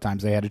axe a lot of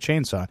times, they had a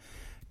chainsaw,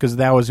 because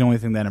that was the only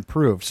thing that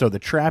improved. So the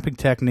trapping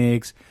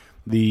techniques,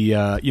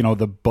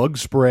 the bug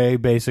spray,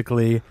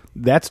 basically,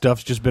 that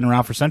stuff's just been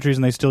around for centuries,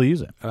 and they still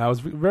use it. And I was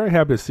very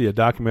happy to see a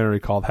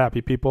documentary called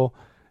Happy People.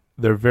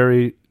 They're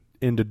very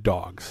into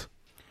dogs.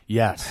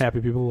 Yes.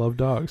 Happy people love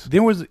dogs.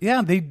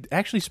 They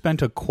actually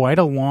spent quite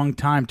a long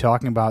time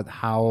talking about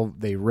how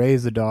they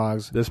raise the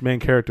dogs. This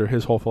main character,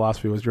 his whole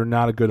philosophy was you're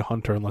not a good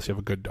hunter unless you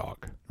have a good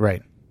dog.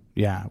 Right.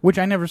 Yeah. Which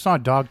I never saw a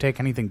dog take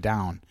anything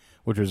down,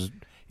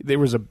 there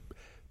was a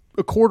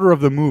quarter of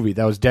the movie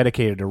that was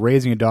dedicated to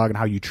raising a dog and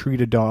how you treat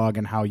a dog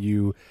and how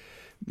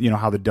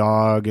how the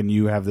dog and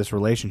you have this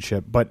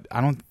relationship. But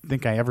I don't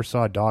think I ever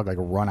saw a dog like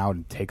run out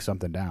and take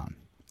something down.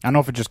 I don't know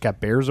if it just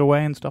kept bears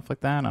away and stuff like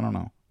that. I don't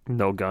know.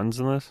 No guns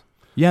in this?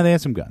 Yeah, they had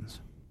some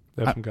guns.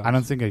 They have some guns. I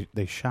don't think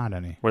they shot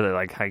any. Were they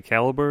like high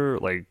caliber?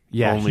 Like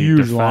only huge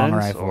defense, long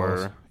rifles.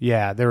 Or?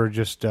 Yeah, they were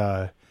just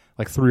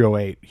like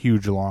 308,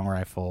 huge long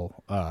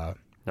rifle.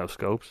 No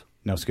scopes?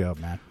 No scope,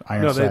 man.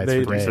 Iron No, sights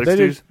they for days.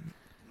 360s?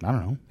 I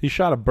don't know. He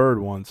shot a bird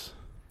once.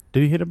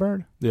 Did he hit a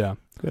bird? Yeah.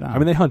 Good on I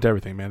mean, they hunt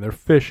everything, man. They're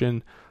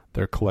fishing.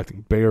 They're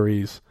collecting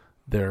berries.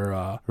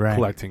 They're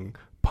collecting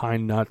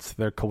pine nuts.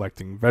 They're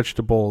collecting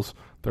vegetables.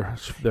 They're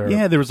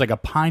there was like a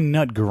pine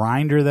nut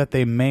grinder that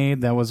they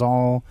made that was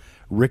all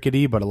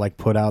rickety, but it like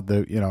put out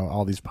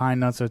all these pine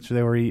nuts that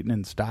they were eating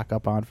and stock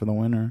up on for the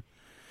winter.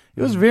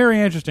 It was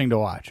very interesting to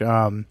watch.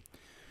 And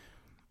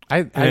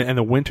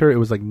the winter, it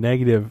was like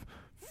negative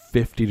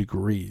 50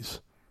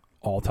 degrees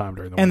all time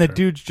during the winter. And the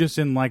dude's just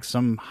in like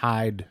some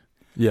hide,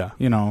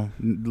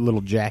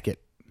 little jacket.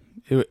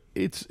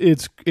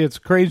 It's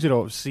crazy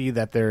to see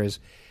that there is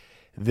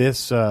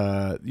this,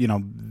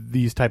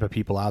 these type of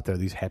people out there,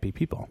 these happy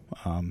people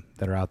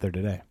that are out there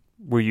today.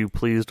 Were you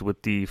pleased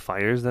with the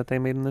fires that they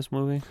made in this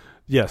movie?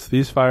 Yes,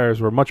 these fires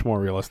were much more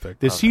realistic.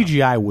 The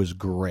CGI was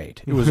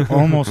great. It was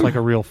almost like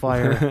a real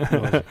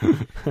fire.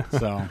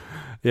 So,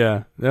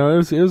 yeah, no,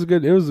 it was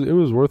good. It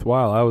was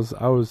worthwhile.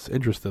 I was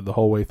interested the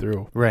whole way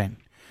through. Right.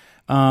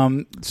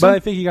 But I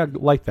think you got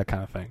like that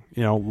kind of thing.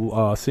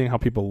 Seeing how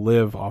people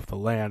live off the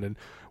land and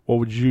what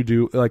would you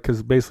do? Like,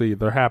 because basically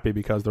they're happy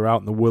because they're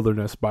out in the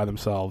wilderness by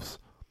themselves,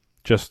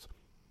 just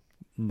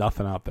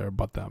nothing out there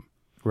but them.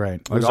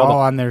 Right. Like it was all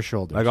on their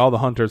shoulders. Like all the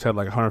hunters had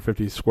like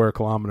 150 square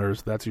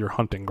kilometers. That's your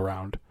hunting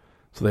ground.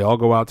 So they all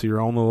go out to your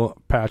own little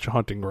patch of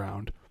hunting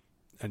ground,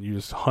 and you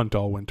just hunt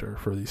all winter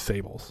for these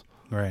sables.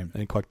 Right. And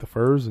you collect the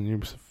furs, and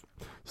you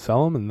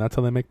sell them, and that's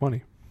how they make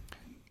money.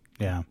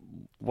 Yeah.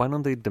 Why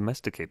don't they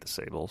domesticate the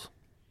sables?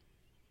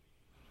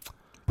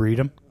 Breed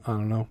them? I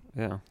don't know.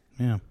 Yeah.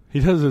 Yeah. He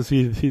does this.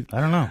 He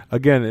I don't know.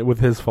 Again, with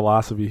his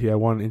philosophy, he had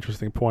one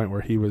interesting point where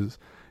he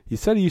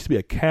said he used to be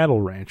a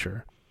cattle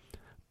rancher,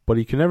 but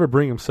he can never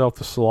bring himself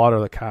to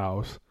slaughter the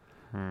cows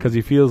because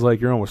he feels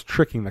like you're almost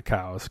tricking the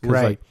cows.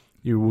 Right. Like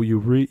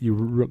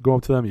you go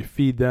up to them, you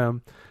feed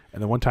them,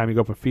 and then one time you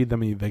go up and feed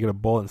them, and they get a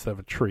bullet instead of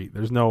a treat.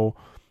 There's no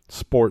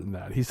sport in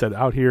that. He said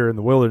out here in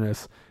the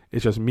wilderness,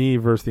 it's just me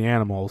versus the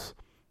animals,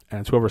 and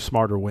it's whoever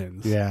smarter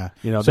wins. Yeah.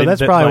 So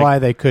that's probably why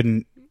they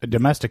couldn't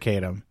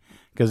domesticate him.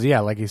 Because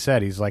like he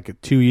said, he's like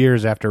 2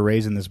 years after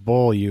raising this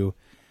bull, it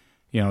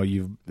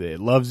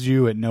loves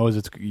you, it knows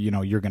it's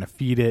you're going to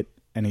feed it,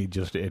 and he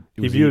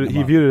viewed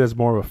it as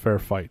more of a fair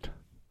fight.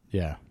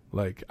 Yeah,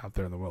 like out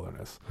there in the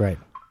wilderness, right?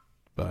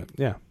 But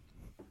yeah,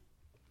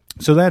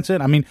 so that's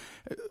it. I mean,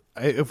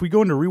 if we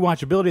go into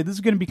rewatchability, this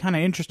is going to be kind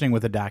of interesting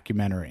with a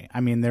documentary.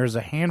 I mean, there's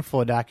a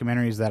handful of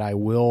documentaries that I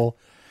will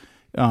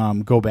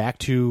go back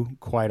to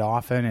quite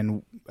often,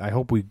 and I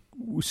hope we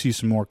see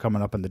some more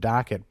coming up in the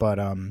docket. But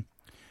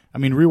I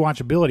mean,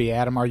 rewatchability,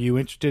 Adam, are you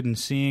interested in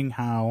seeing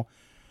how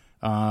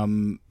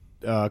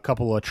a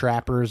couple of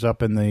trappers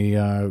up in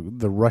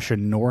the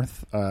Russian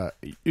north, are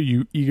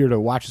you eager to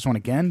watch this one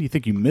again? Do you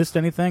think you missed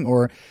anything?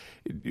 Or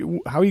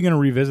how are you going to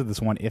revisit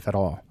this one, if at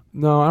all?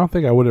 No, I don't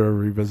think I would ever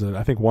revisit it.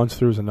 I think once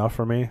through is enough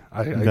for me.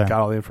 I got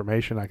all the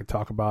information. I can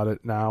talk about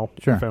it now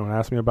if anyone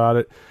asks me about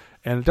it.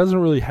 And it doesn't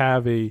really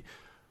have a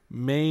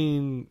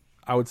main...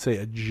 I would say,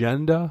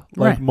 agenda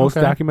like most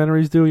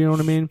documentaries do. You know what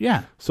I mean?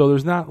 Yeah. So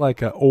there's not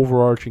like an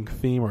overarching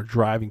theme or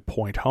driving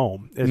point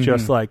home. It's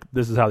just like,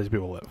 this is how these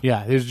people live.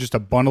 Yeah. There's just a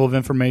bundle of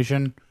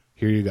information.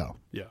 Here you go.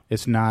 Yeah.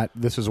 It's not,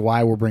 this is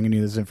why we're bringing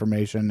you this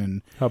information.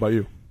 And how about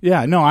you?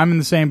 Yeah, no, I'm in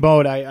the same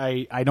boat.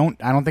 I don't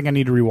think I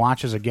need to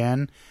rewatch this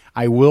again.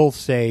 I will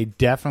say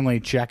definitely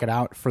check it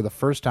out for the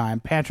first time.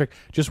 Patrick,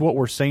 just what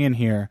we're saying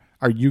here,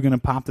 are you going to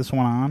pop this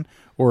one on?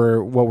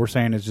 Or what we're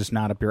saying is just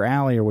not up your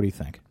alley, or what do you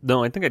think?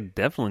 No, I think I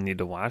definitely need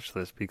to watch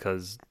this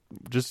because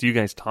just you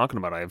guys talking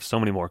about it, I have so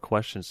many more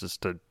questions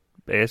just to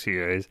ask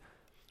you guys.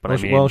 But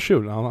well,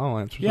 shoot, I'll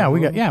answer. Yeah, we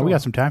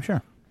got some time,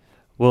 sure.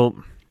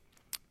 Well,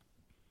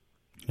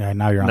 yeah,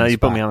 now you're on. Now the you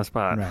spot. put me on the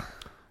spot. Right.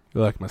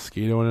 You're like a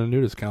mosquito in a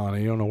nudist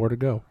colony. You don't know where to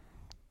go.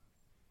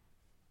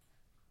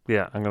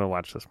 Yeah, I'm gonna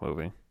watch this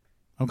movie.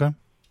 Okay.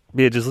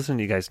 Yeah, just listening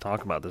to you guys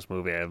talk about this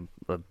movie, I have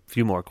a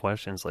few more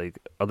questions. Like,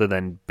 other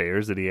than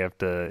bears, did he have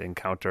to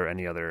encounter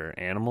any other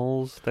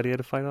animals that he had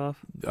to fight off?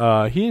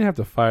 He didn't have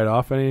to fight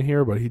off any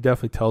here, but he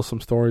definitely tells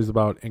some stories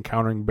about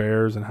encountering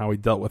bears and how he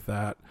dealt with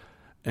that.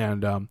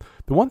 And the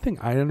one thing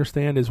I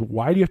understand is,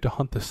 why do you have to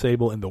hunt the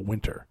sable in the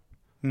winter?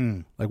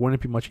 Like,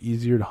 wouldn't it be much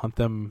easier to hunt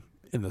them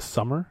in the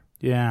summer?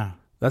 Yeah.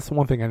 That's the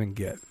one thing I didn't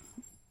get.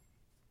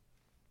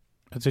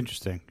 That's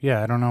interesting.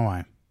 Yeah, I don't know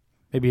why.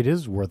 Maybe it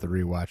is worth a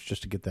rewatch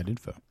just to get that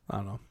info. I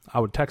don't know. I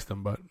would text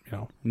him, but,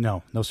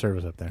 No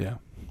service up there. Yeah.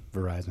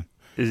 Verizon.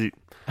 Is he...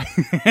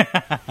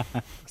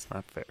 That's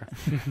not fair.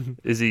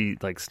 Is he,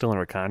 like, still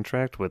under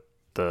contract with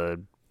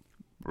the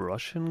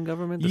Russian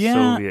government? The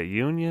Soviet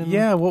Union?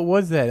 Yeah, what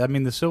was that? I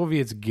mean, the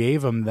Soviets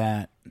gave him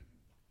that...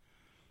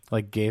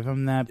 plot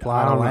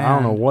of land. I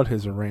don't know what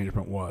his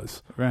arrangement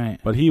was. Right.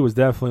 But he was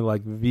definitely,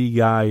 like, the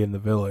guy in the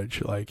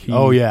village. Like, he...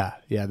 Oh, yeah.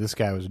 Yeah, this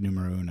guy was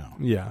numero uno.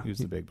 Yeah. He was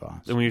the big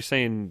boss. And when you're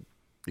saying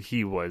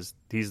he's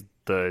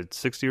the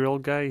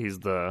 60-year-old guy, he's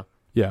the...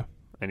 Yeah.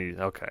 And he's...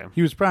 Okay.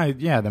 He was probably,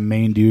 the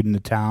main dude in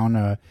the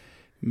town.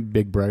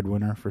 Big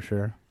breadwinner, for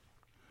sure.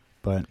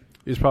 But...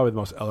 He's probably the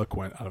most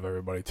eloquent out of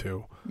everybody,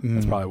 too.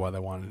 That's probably why they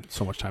wanted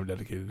so much time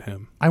dedicated to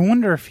him. I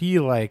wonder if he,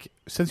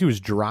 since he was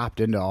dropped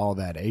into all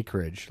that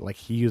acreage,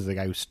 he was the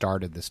guy who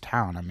started this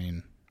town. I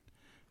mean,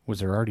 was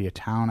there already a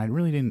town? I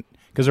really didn't...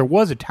 Because there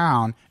was a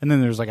town, and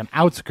then there's, an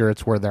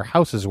outskirts where their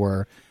houses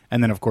were,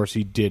 and then, of course,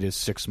 he did his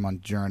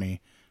 6-month journey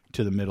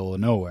to the middle of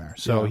nowhere.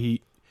 So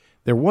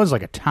there was,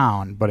 a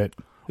town, but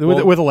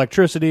with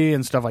electricity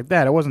and stuff like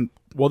that, it wasn't...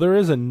 Well, there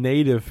is a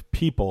native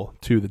people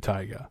to the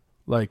Taiga.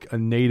 Like a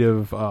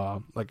native,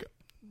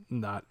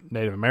 not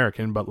Native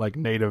American, but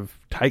native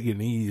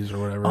Taiganese or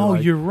whatever. Oh,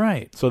 you're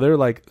right. So they're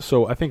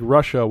so I think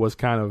Russia was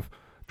kind of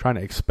trying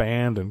to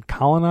expand and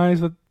colonize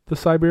the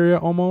Siberia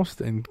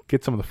almost and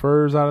get some of the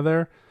furs out of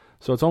there.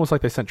 So it's almost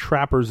like they sent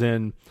trappers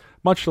in,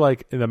 much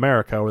like in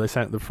America where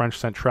the French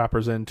sent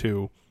trappers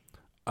into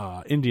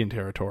Indian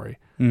territory.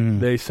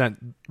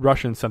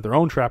 Russians sent their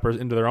own trappers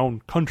into their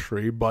own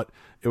country, but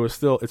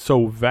it's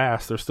so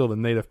vast, there's still the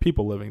native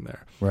people living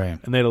there. Right.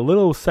 And they had a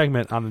little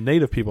segment on the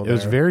native people there. It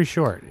was very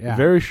short, yeah.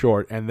 Very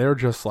short, and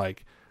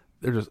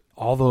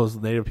all those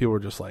native people were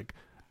just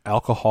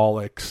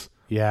alcoholics.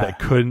 Yeah. That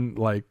couldn't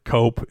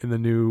cope in the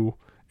new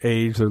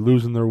age. They're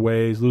losing their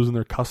ways, losing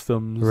their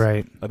customs.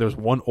 Right. There was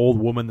one old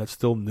woman that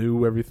still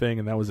knew everything,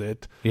 and that was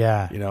it.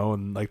 Yeah.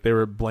 And they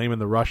were blaming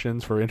the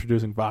Russians for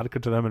introducing vodka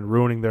to them and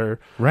ruining their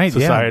Yeah.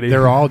 society.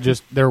 They're all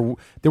just they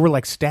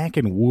were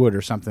stacking wood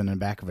or something in the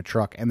back of a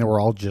truck, and they were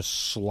all just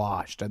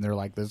sloshed. And they're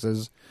like, "This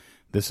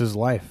is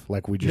life."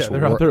 We just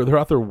they're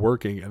out there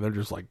working, and they're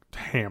just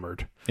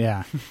hammered.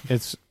 Yeah,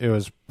 it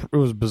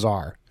was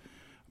bizarre,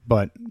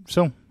 but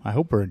so I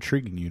hope we're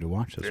intriguing you to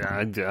watch this.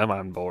 Yeah, I'm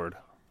on board.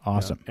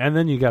 Awesome. Yeah. And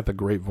then you got the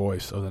great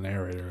voice of the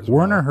narrator as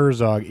Werner well.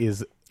 Herzog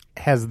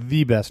has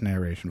the best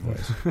narration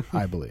voice,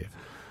 I believe.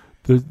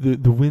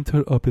 The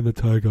winter up in the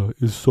Taiga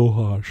is so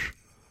harsh.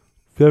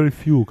 Very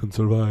few can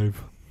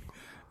survive.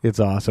 It's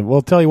awesome.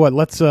 Well, tell you what,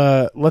 let's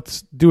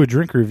do a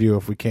drink review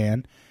if we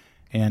can,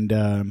 and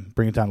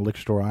bring it down to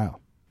liquor store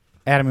aisle.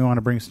 Adam, you want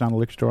to bring us down to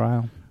liquor store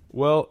aisle?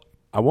 Well,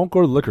 I won't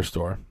go to the liquor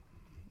store.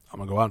 I'm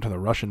gonna go out into the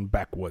Russian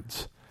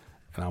backwoods,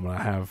 and I'm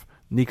gonna have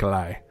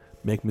Nikolai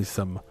make me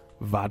some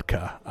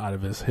vodka out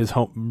of his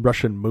home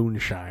Russian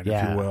moonshine,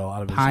 if you will,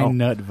 out of his pine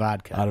nut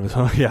vodka, out of his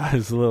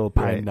his little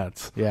pine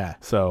nuts. Yeah.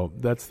 So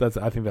that's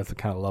I think that's the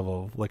kind of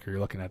level of liquor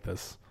you're looking at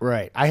this.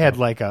 Right. I had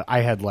like a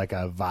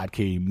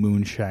vodka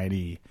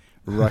moonshiny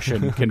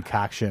Russian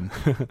concoction,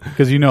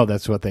 because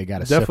that's what they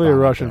got to. Definitely a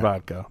Russian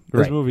vodka.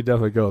 This movie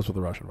definitely goes with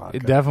the Russian vodka.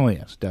 It definitely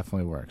is.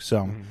 Definitely works.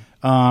 So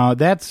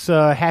that's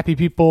Happy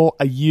People,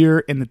 A Year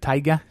in the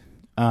Taiga.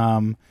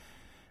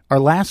 Our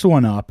last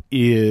one up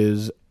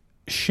is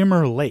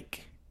Shimmer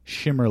Lake.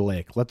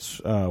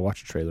 Let's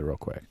watch a trailer real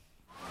quick.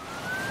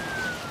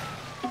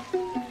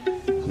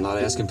 I'm not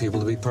asking people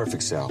to be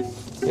perfect, Sal.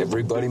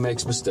 Everybody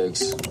makes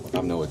mistakes.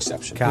 I'm no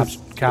exception. Cops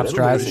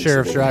drive,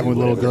 sheriff's driving with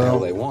a little girl.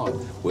 They want,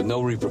 with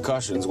no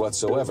repercussions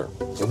whatsoever.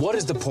 And what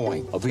is the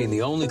point of being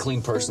the only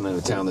clean person in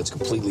a town that's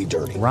completely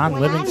dirty? Ron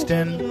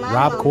Livingston,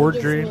 Rob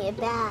Corddry.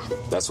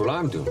 That's what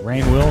I'm doing.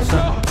 Rainn Wilson.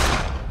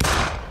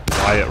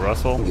 Wyatt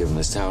Russell. I'm giving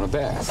this town a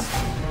bath.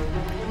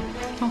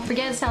 Don't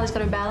forget, Sally's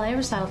got her ballet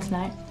recital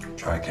tonight.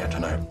 Try again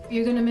tonight.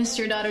 You're gonna miss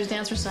your daughter's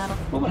dance recital.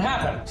 What would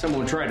happen?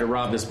 Someone tried to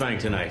rob this bank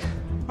tonight.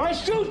 I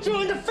shoot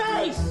you in the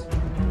face!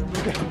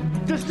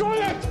 Destroy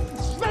it!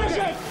 Smash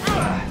it!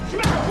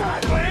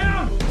 Smash it!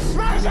 Man!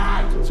 Smash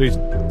it! So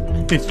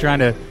he's trying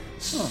to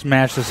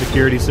smash the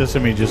security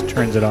system. He just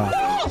turns it off.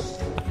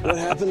 What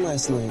happened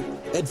last night?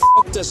 Ed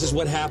f***ed us is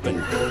what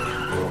happened.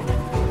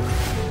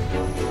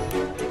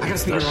 I gotta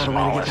figure out a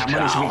way to get that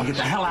money so we can get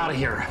the hell out of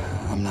here.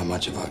 I'm not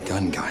much of a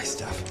gun guy,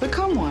 Steph.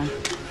 Become one.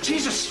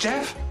 Jesus,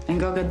 Steph. And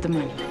go get the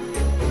money.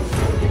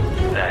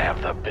 I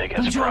have the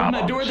biggest Once problem. you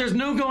open that door, there's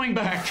no going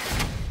back.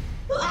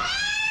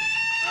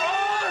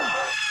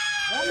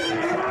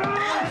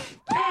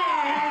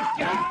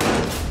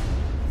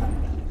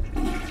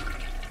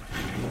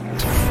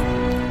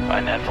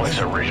 A Netflix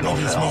original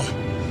film.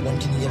 When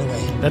can you get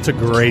away? That's a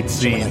great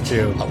scene,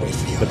 too. I'll wait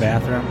for you. The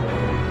bathroom.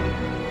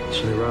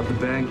 So they robbed the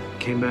bank,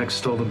 came back,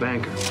 stole the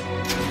banker.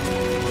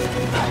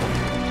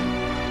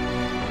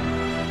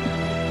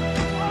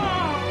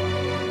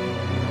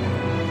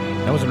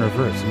 That was in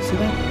reverse. You see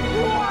that?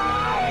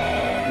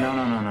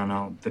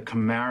 No. The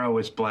Camaro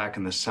is black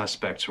and the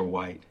suspects are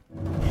white.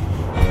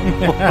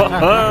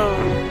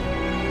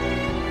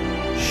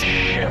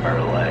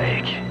 Shimmer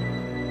Lake.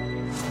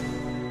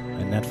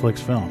 A Netflix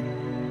film.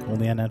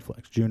 Only on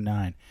Netflix. June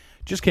 9.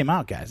 Just came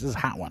out, guys. This is a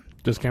hot one.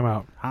 Just came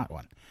out. Hot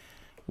one.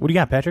 What do you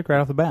got, Patrick, right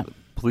off the bat?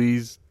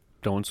 Please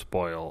don't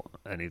spoil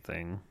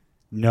anything.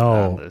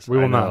 No. We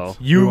will not.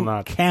 You we will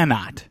not.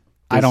 cannot.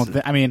 I don't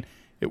think. I mean,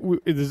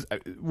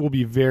 we'll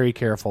be very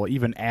careful.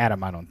 Even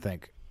Adam, I don't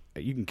think.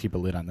 You can keep a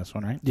lid on this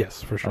one, right?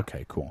 Yes, for sure.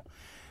 Okay, cool.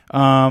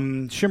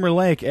 Shimmer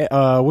Lake,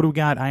 what do we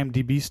got?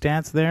 IMDb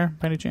stats there,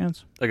 by any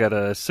chance? I got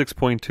a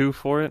 6.2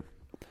 for it.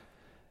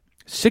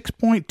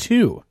 6.2.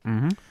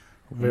 Mm-hmm.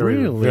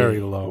 Very, very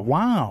low.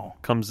 Wow.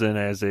 Comes in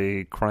as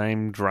a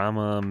crime,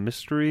 drama,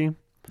 mystery.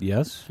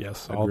 Yes.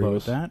 Yes, all agree those.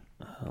 with that.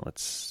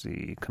 Let's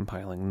see.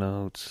 Compiling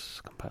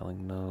notes.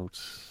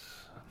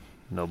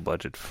 No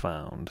budget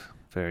found.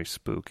 Very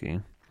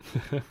spooky.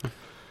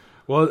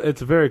 Well,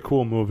 it's a very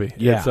cool movie.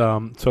 Yeah.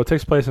 It's, so it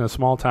takes place in a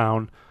small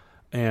town,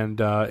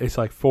 and it's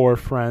like four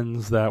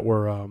friends that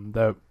were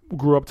that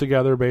grew up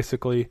together,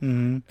 basically.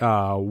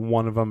 Mm-hmm.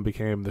 One of them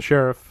became the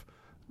sheriff.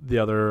 The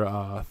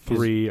other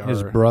three are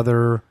his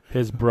brother.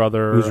 His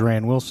brother, who's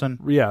Rainn Wilson.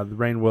 Yeah,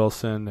 Rainn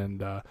Wilson,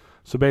 and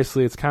so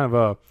basically, it's kind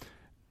of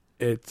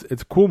it's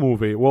a cool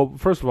movie. Well,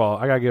 first of all,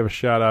 I gotta give a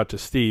shout out to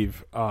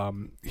Steve.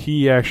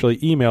 He actually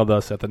emailed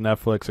us at the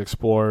Netflix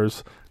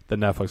Explorers at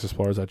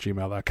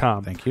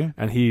gmail.com. Thank you.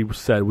 And he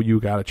said, well,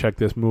 you got to check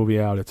this movie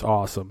out. It's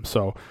awesome.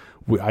 So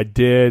I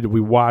did. We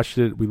watched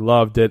it. We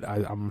loved it.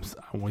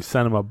 We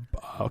sent him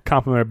a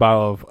complimentary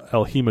bottle of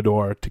El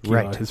Jimador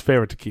tequila, right. his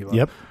favorite tequila.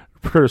 Yep.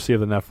 Courtesy of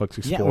the Netflix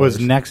Explorers. Yeah, it was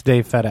next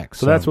day FedEx.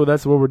 So that's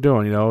what we're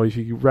doing. You know, if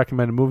you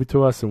recommend a movie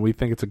to us and we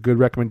think it's a good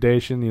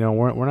recommendation, you know,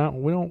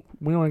 we don't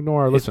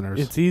ignore our listeners.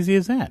 It's easy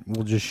as that.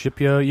 We'll just ship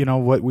you,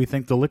 what we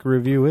think the liquor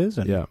review is.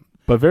 And yeah.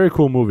 But very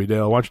cool movie,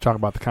 Dale. Why don't you talk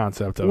about the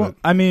concept of it?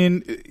 I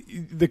mean,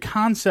 the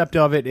concept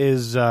of it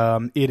is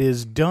done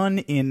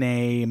in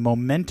a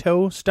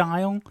Memento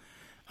style,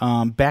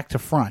 back to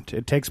front.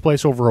 It takes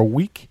place over a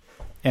week,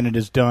 and it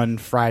is done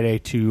Friday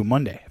to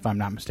Monday, if I'm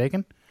not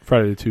mistaken.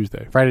 Friday to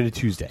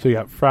Tuesday. So you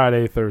got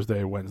Friday,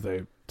 Thursday,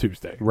 Wednesday,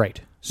 Tuesday. Right.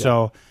 Yeah.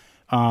 So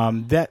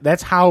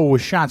that's how it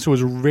was shot. So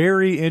it was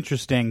very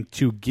interesting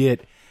to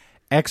get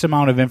X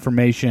amount of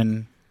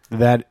information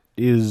that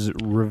is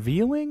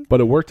revealing,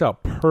 but it worked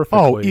out perfectly.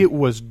 Oh, it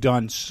was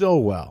done so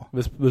well.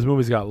 This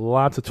movie's got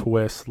lots of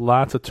twists,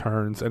 lots of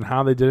turns, and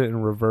how they did it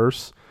in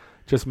reverse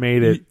just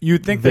made it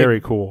you'd think very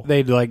cool.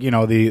 They'd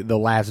the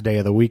last day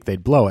of the week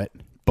they'd blow it,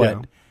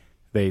 but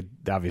they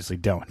obviously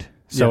don't.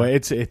 So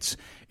it's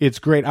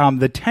great.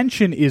 The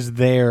tension is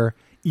there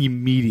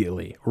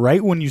immediately,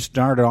 right when you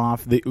start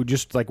off.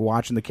 Just like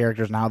watching the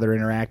characters and how they're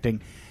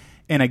interacting,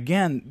 and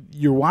again,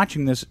 you're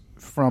watching this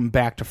from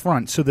back to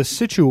front. So the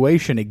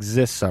situation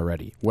exists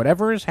already.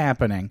 Whatever is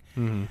happening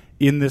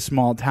in this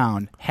small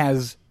town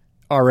has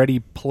already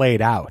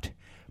played out,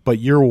 but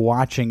you're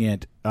watching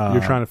it. You're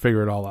trying to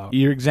figure it all out.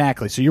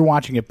 Exactly. So you're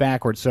watching it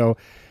backwards. So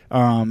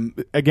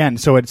again,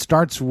 so it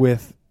starts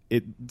with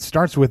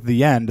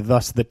the end.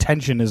 Thus, the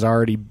tension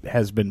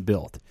has been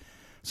built.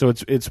 So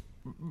it's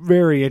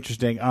very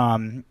interesting.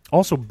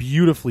 Also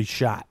beautifully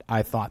shot.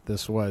 I thought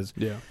this was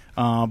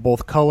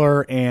both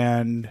color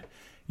and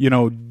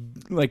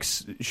like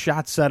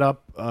shot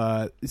setup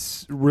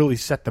really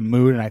set the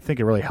mood, and I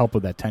think it really helped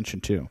with that tension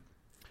too.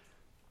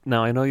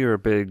 Now, I know you're a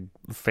big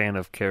fan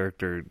of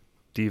character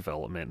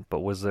development, but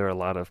was there a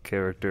lot of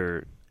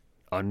character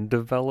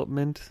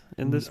undevelopment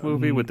in this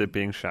movie with it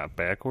being shot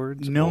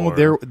backwards? No,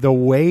 the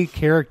way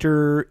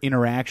character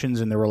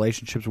interactions and their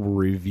relationships were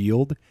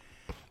revealed,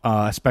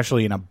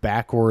 especially in a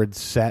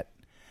backwards set,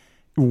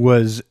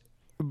 was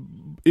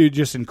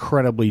just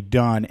incredibly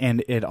done,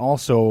 and it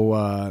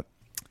also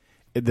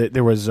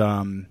there was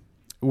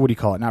what do you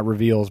call it? Not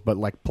reveals, but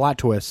like plot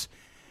twists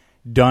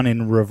done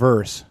in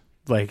reverse.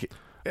 Like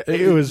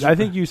it was. I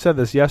think you said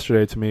this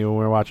yesterday to me when we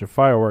were watching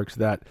Fireworks,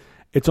 that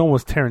it's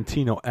almost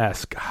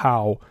Tarantino-esque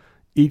how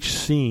each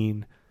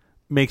scene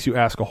makes you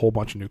ask a whole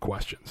bunch of new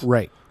questions.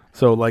 Right.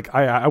 So, like,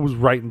 I was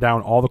writing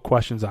down all the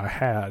questions I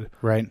had.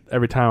 Right.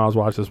 Every time I was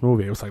watching this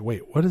movie, it was like,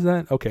 wait, what is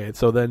that? Okay,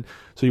 so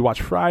you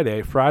watch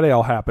Friday. Friday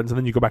all happens, and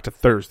then you go back to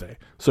Thursday.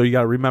 So you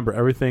got to remember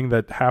everything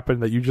that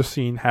happened that you just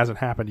seen hasn't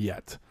happened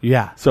yet.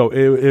 Yeah. So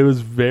it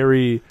was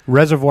very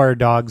Reservoir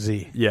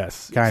Dogs-y.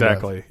 Yes,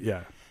 exactly. Of.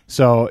 Yeah.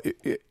 So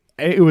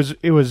it was.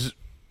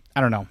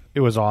 I don't know.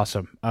 It was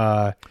awesome.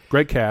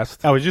 Great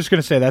cast. I was just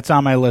going to say that's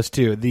on my list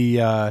too.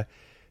 The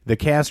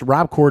cast,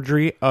 Rob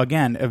Corddry,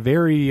 again, a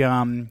very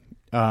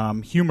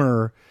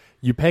humor.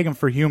 You peg him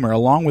for humor,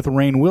 along with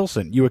Rainn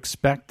Wilson. You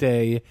expect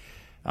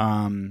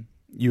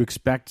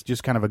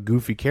just kind of a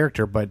goofy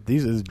character, but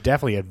this is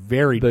definitely a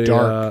very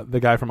dark. The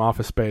guy from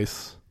Office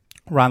Space,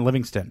 Ron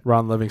Livingston.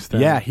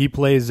 Yeah, he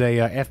plays a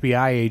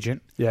FBI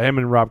agent. Yeah, him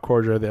and Rob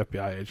Corddry are the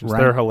FBI agents. Right.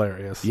 They're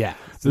hilarious. Yeah,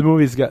 the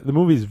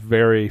movie's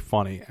very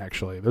funny.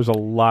 Actually, there's a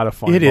lot of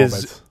funny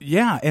moments. Is.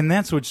 Yeah, and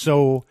that's what's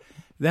so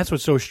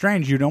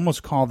strange. You'd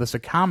almost call this a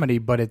comedy,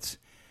 but it's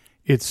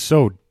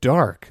so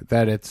dark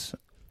that it's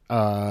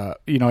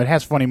it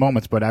has funny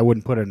moments, but I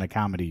wouldn't put it in a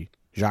comedy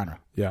genre.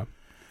 Yeah.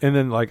 And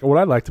then, like, what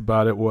I liked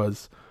about it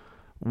was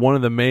one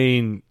of the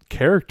main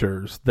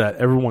characters that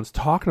everyone's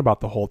talking about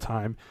the whole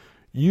time.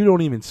 You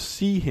don't even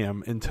see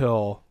him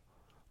until,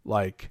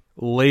 like,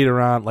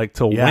 later on, like,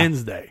 till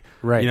Wednesday.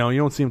 Right. You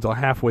don't see him until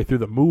halfway through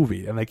the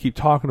movie, and they keep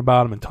talking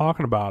about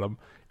him,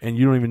 and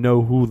you don't even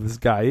know who this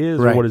guy is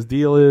or what his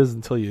deal is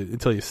until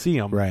you see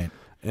him. Right.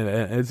 And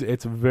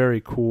it's very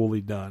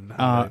coolly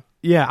done.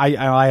 Yeah,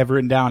 I have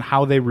written down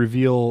how they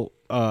reveal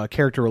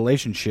character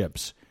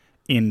relationships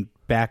in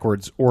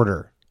backwards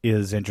order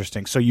is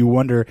interesting. So you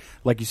wonder,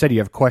 like you said, you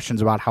have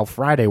questions about how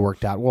Friday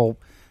worked out. Well,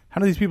 how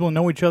do these people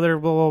know each other?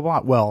 Blah, blah,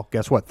 blah. Well,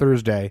 guess what?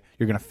 Thursday,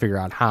 you're going to figure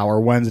out how,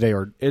 or Wednesday,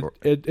 or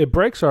it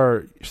breaks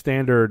our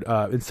standard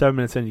in 7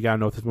 minutes in, you got to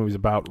know what this movie's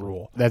about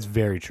rule. That's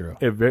very true.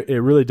 It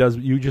really does.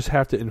 You just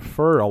have to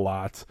infer a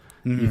lot.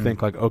 Mm-hmm. You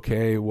think, like,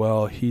 okay,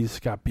 well, he's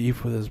got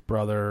beef with his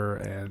brother,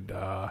 and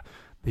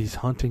he's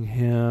hunting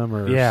him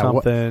or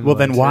something. Well,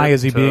 then why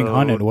is he being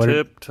hunted?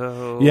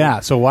 Tiptoe. Yeah,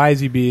 so why is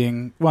he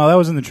being... Well, that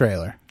was in the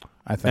trailer,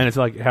 I think. And it's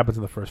like it happens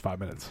in the first 5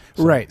 minutes.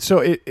 So. Right,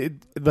 so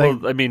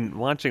well, I mean,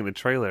 watching the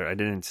trailer, I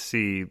didn't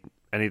see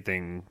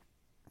anything...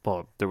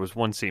 Well, there was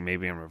one scene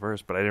maybe in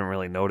reverse, but I didn't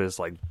really notice,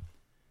 like,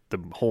 the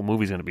whole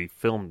movie's going to be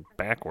filmed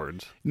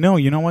backwards. No,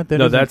 you know what?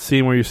 That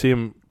scene where you see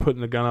him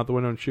putting the gun out the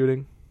window and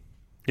shooting?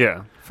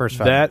 Yeah. First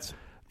 5 minutes.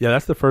 Yeah,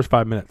 that's the first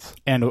 5 minutes.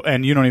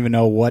 And you don't even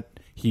know what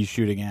he's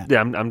shooting at. Yeah,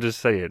 I'm just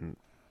saying.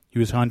 He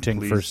was hunting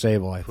for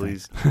Sable, I think.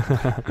 Please.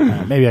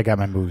 Maybe I got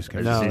my movies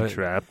confused. No,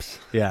 traps.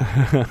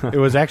 Yeah. It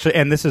was actually,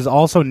 and this is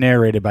also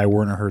narrated by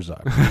Werner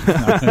Herzog.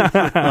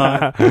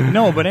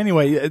 No, but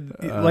anyway,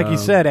 like you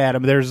said,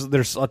 Adam,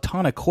 there's a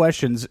ton of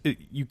questions.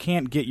 You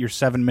can't get your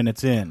 7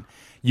 minutes in.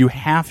 You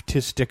have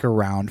to stick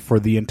around for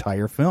the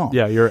entire film.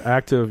 Yeah, you're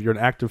an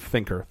active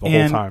thinker the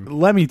whole time.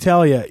 Let me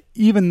tell you,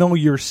 even though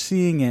you're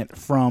seeing it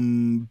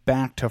from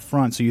back to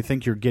front, so you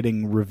think you're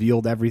getting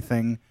revealed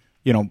everything,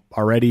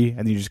 already, and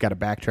then you just got to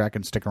backtrack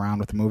and stick around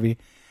with the movie.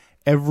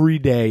 Every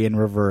day in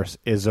reverse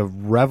is a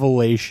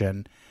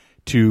revelation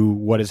to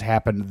what has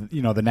happened,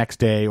 the next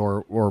day,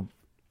 or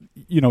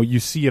you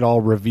see it all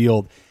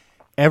revealed.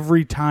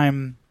 Every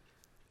time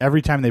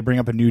they bring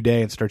up a new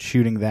day and start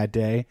shooting that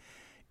day,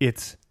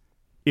 it's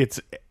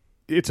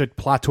a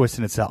plot twist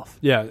in itself.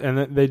 Yeah,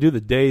 and they do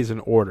the days in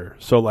order.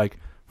 So, like,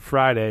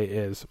 Friday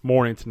is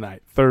morning to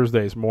night.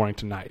 Thursday is morning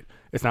to night.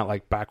 It's not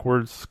like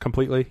backwards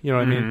completely. You know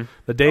what I mean?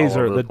 The days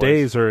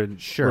are in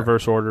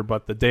reverse order,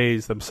 but the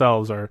days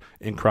themselves are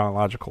in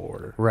chronological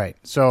order. Right.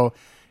 So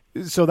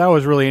that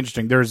was really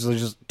interesting. There's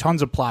just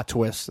tons of plot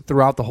twists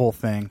throughout the whole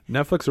thing.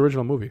 Netflix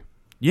original movie.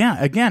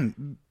 Yeah.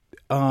 Again,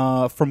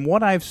 from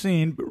what I've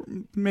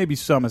seen, maybe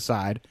some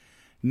aside,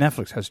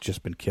 Netflix has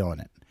just been killing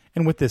it.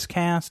 And with this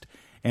cast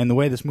and the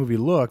way this movie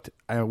looked,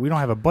 we don't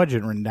have a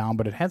budget written down,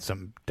 but it had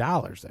some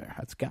dollars there.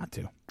 It's got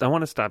to. I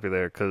want to stop you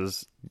there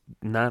because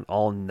not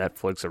all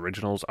Netflix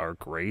originals are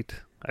great.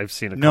 I've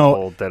seen a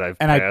couple that I've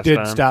passed on. And I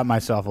did stop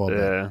myself a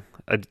little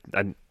bit.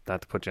 I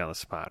not to put you on the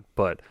spot,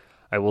 but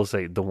I will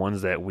say the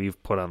ones that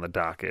we've put on the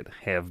docket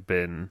have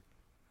been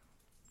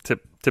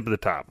tip of the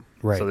top.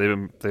 Right. So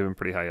they've been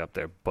pretty high up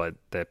there. But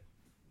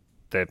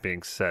that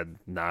being said,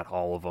 not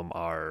all of them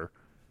are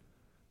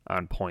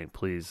on point.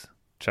 Please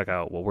check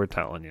out what we're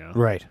telling you.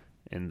 Right.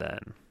 And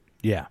then.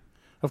 Yeah.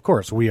 Of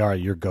course, we are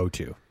your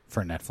go-to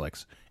for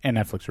Netflix and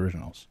Netflix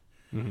originals.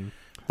 Mm-hmm.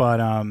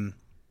 But,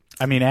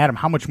 I mean, Adam,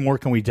 how much more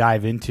can we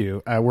dive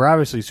into? We're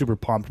obviously super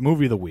pumped.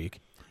 Movie of the week.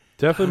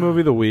 Definitely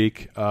movie of the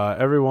week.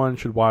 Everyone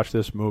should watch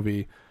this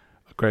movie.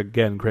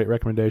 Again, great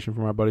recommendation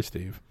from our buddy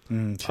Steve.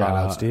 Shout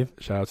out, Steve.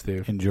 Shout out,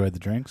 Steve. Enjoyed the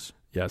drinks.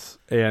 Yes.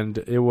 And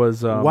it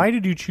was... why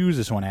did you choose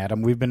this one,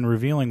 Adam? We've been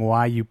revealing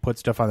why you put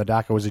stuff on the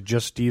docket. Was it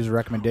just Steve's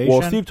recommendation?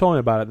 Well, Steve told me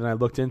about it, and I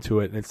looked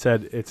into it, and it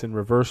said it's in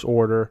reverse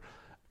order.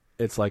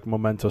 It's like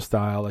Memento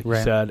style, like you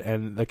Right. said,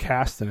 and the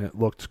cast in it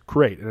looked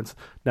great. And it's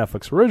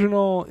Netflix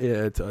original.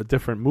 It's a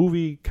different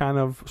movie kind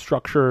of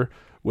structure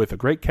with a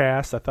great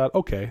cast. I thought,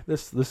 okay,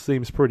 this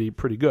seems pretty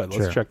good.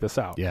 Let's Sure. check this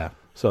out. Yeah.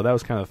 So that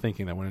was kind of the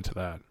thinking that went into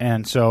that.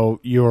 And so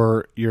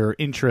your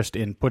interest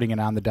in putting it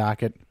on the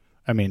docket,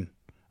 I mean,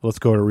 let's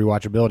go to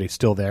rewatchability,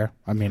 still there.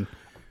 I mean,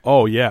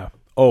 oh yeah,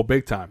 oh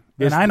big time.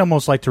 And I'd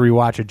almost like to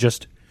rewatch it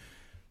just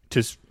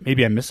to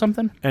maybe I missed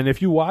something. And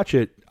if you watch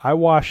it, I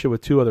watched it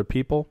with 2 other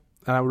people,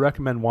 and I would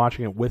recommend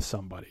watching it with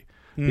somebody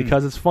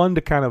because it's fun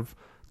to kind of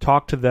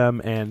talk to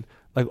them and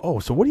like, oh,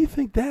 so what do you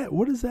think that?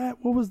 What is that?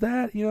 What was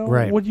that? You know,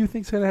 Right. What do you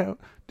think's gonna happen?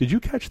 Did you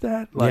catch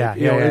that? Like, Yeah,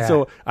 you know, yeah, and yeah.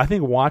 so I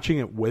think watching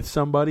it with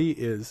somebody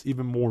is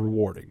even more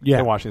rewarding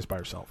than watching this by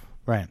yourself.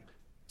 Right.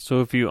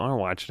 So if you are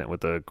watching it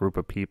with a group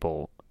of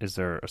people, is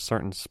there a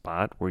certain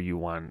spot where you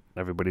want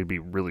everybody to be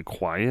really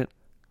quiet?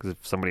 Because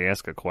if somebody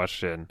asks a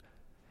question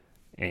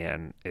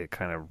and it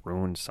kind of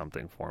ruins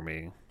something for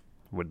me,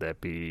 would that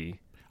be...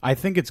 I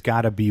think it's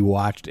got to be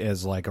watched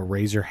as like a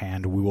raise your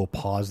hand. We will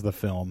pause the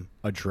film,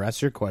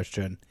 address your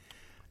question,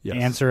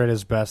 answer it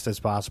as best as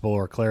possible,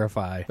 or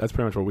clarify. That's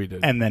pretty much what we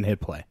did. And then hit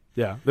play.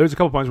 Yeah. There's a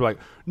couple points where like,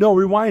 no,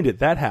 rewind it.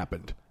 That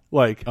happened.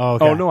 Like,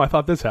 okay. oh no, I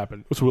thought this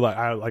happened. So we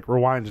I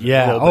rewinded it.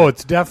 Yeah. A little bit.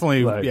 It's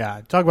definitely,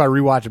 talk about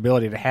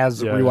rewatchability. It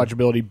has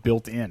rewatchability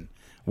built in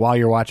while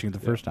you're watching it the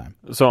first time.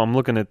 So I'm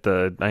looking at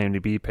the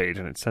IMDb page,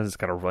 and it says it's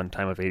got a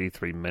runtime of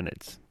 83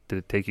 minutes. Did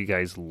it take you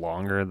guys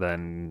longer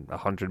than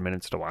 100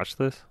 minutes to watch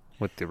this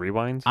with the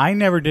rewinds? I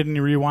never did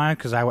any rewind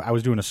because I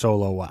was doing a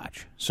solo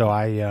watch. So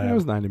it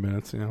was 90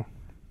 minutes, you know.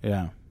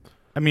 Yeah.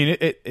 I mean,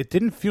 it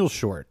didn't feel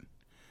short.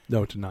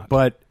 No, it did not.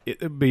 But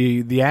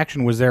the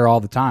action was there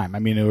all the time. I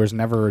mean, it was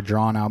never a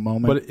drawn-out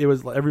moment. But it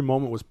was every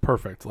moment was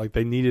perfect. Like,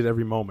 they needed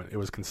every moment. It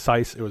was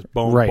concise. It was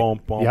boom, right.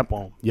 boom, boom, yep.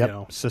 boom. Yep. You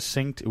know?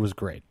 Succinct. It was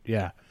great.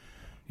 Yeah.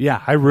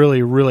 Yeah, I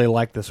really, really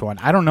like this one.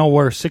 I don't know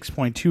where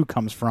 6.2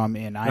 comes from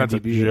in IMDb. That's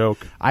a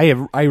joke.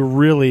 I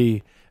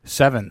really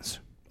 7s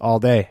all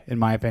day, in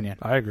my opinion.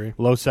 I agree.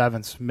 Low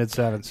 7s, mid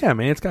 7s. Yeah,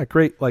 man, it's got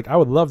great. Like, I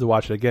would love to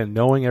watch it again,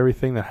 knowing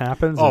everything that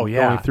happens. Oh, and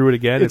yeah. going through it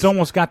again. It's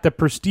almost got the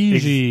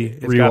prestige-y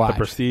It's rewatch. got the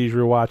prestige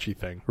rewatchy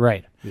thing.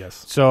 Right.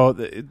 Yes. So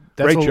that's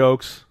great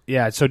jokes.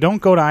 Yeah. So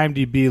don't go to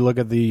IMDb. Look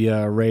at the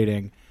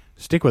rating.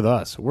 Stick with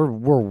us. We're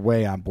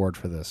way on board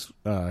for this.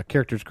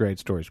 Character's great.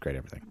 Story's great.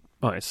 Everything.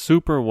 All right.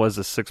 Super was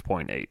a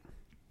 6.8.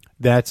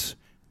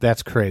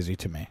 That's crazy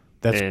to me.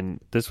 And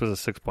this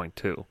was a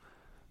 6.2.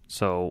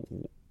 So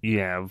you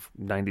have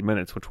 90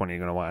 minutes. Which one are you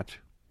going to watch?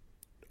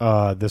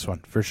 This one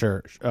for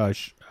sure.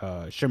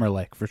 Shimmer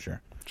Lake for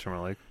sure. Shimmer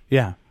Lake.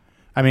 Yeah.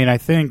 I mean, I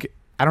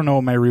don't know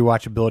what my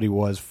rewatchability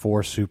was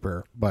for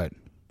Super, but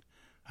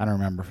I don't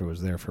remember if it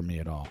was there for me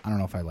at all. I don't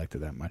know if I liked it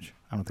that much.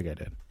 I don't think I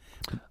did.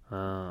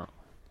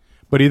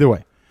 But either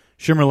way,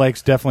 Shimmer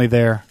Lake's definitely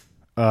there.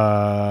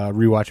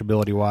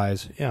 Rewatchability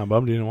wise, yeah, I'm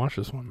bummed you didn't watch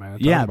this one, man.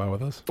 Yeah, Talk about it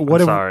with us. I'm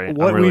sorry. I'm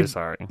really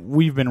sorry.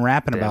 We've been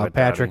rapping Damn about it,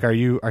 Patrick.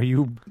 Daddy. Are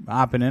you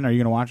hopping in? Are you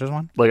going to watch this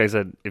one? Like I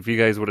said, if you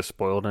guys would have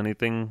spoiled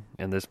anything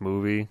in this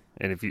movie,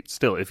 and if you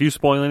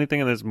spoil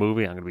anything in this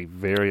movie, I'm going to be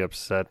very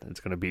upset.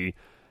 It's going to be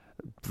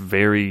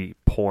very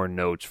poor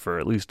notes for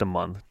at least a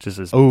month, just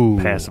as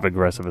passive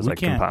aggressive as I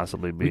can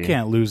possibly be. We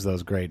can't lose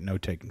those great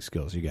note taking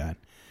skills you got.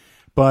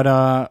 But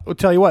I'll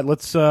tell you what.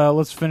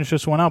 Let's finish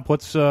this one up.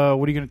 What are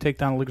you going to take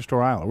down the liquor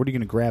store aisle? What are you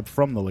going to grab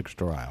from the liquor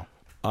store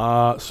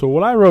aisle? So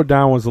what I wrote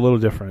down was a little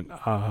different.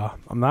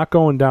 I'm not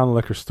going down the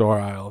liquor store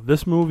aisle.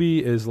 This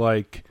movie is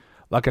like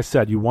I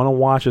said, you want to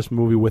watch this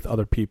movie with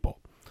other people.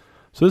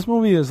 So this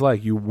movie is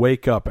like you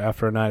wake up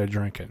after a night of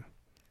drinking,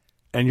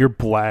 and you're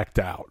blacked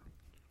out.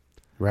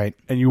 Right.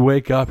 And you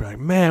wake up, and you're like,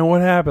 man,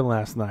 what happened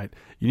last night?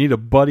 You need a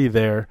buddy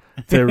there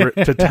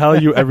to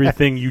tell you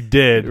everything you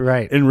did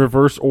in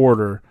reverse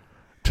order.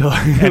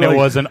 And it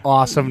was an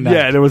awesome night.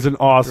 Yeah, and it was an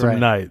awesome Right.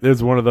 night.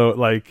 It's one of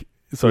the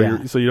so Yeah.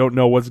 you don't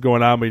know what's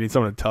going on, but you need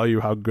someone to tell you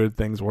how good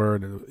things were,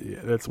 and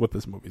that's what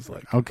this movie's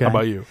like. Okay. How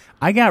about you?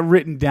 I got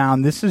written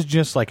down. This is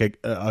just like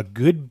a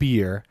good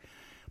beer,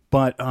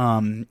 but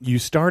you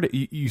start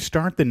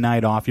the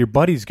night off. Your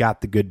buddy's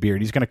got the good beer,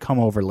 and he's going to come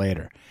over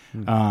later.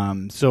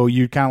 So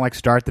you kind of like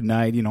start the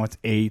night. You know, it's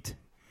 8.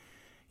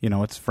 You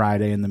know, it's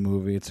Friday in the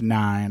movie. It's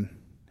 9.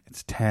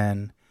 It's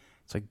 10.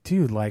 It's like,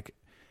 dude, like,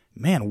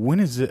 man, when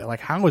is it?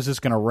 Like, how is this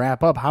going to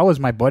wrap up? How is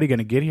my buddy going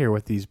to get here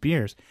with these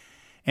beers?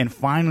 And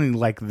finally,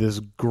 like, this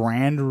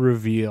grand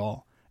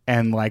reveal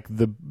and, like,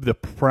 the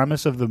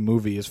premise of the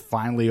movie is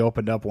finally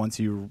opened up once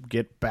you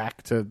get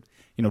back to,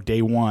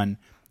 day one.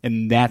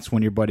 And that's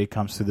when your buddy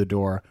comes through the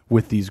door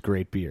with these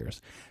great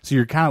beers. So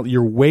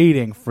you're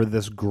waiting for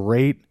this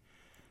great,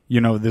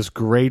 this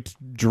great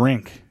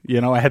drink,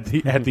 at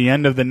the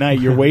end of the night.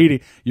 You're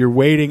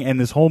waiting, and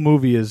this whole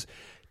movie is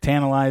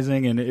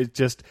tantalizing, and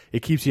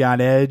it keeps you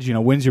on edge.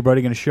 When's your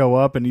buddy going to show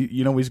up? And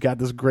he's got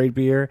this great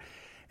beer.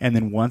 And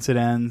then once it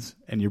ends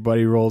and your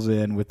buddy rolls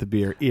in with the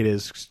beer, it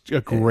is a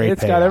great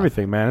It's got payoff.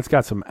 everything, man. It's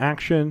got some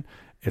action.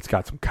 It's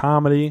got some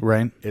comedy.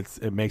 Right.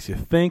 It makes you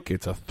think.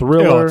 It's a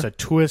thriller. It's a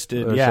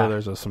twisted.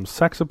 There's some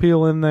sex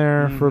appeal in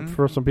there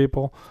for some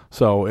people.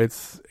 So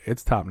it's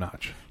top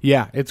notch.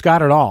 Yeah, it's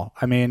got it all.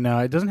 I mean,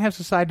 it doesn't have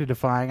society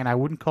defying, and I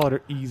wouldn't call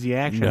it easy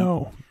action.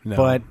 No.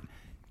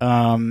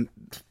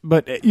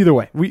 But either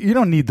way, you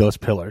don't need those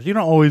pillars. You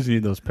don't always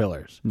need those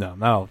pillars. No,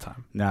 not all the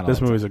time. This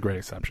movie's a great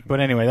exception.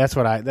 But anyway, that's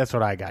what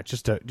I got.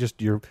 Just a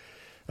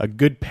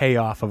good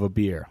payoff of a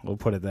beer. We'll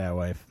put it that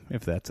way,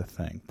 if that's a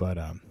thing. But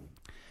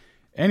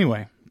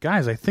anyway,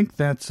 guys, I think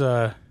that's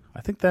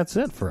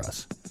it for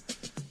us.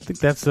 I think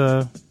that's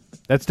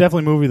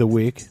definitely movie of the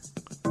week.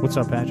 What's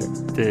up, Patrick?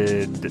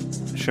 Did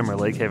Shimmer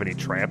Lake have any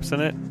traps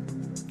in it?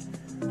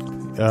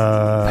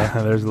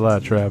 There's a lot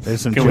of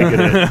traps. Can we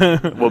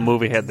get what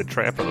movie had the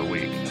trap of the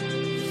week?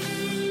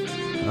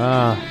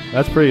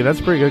 That's a pretty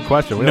good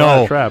question. We don't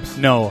have traps.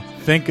 No,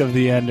 think of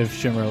the end of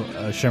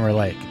Shimmer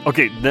Lake.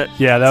 Okay, that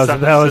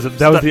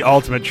was the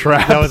ultimate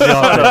trap. That was the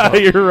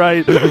ultimate. You're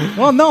right.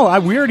 Well, no,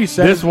 we already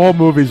said this whole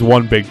movie's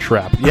one big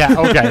trap. Yeah,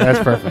 okay,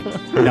 that's perfect.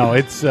 No,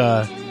 it's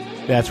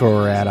that's where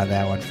we're at on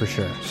that one for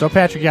sure. So,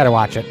 Patrick, you got to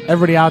watch it.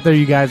 Everybody out there,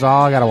 you guys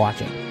all got to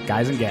watch it,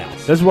 guys and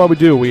gals. This is what we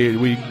do.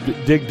 We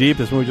dig deep.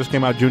 This movie just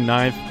came out June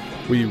 9th.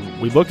 We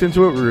looked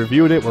into it. We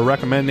reviewed it. We're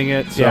recommending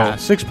it. So. Yeah,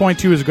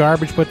 6.2 is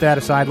garbage. Put that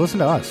aside. Listen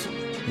to us.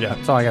 Yeah,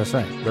 that's all I got to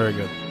say. Very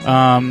good.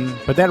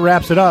 But that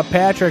wraps it up.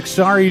 Patrick,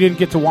 sorry you didn't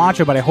get to watch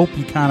it, but I hope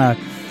you kind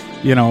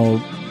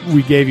of,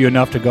 we gave you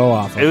enough to go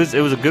off of.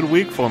 It was a good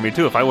week for me,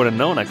 too. If I would have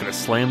known, I could have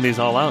slammed these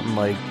all out in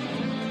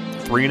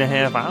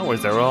 3.5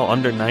 hours. They were all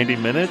under 90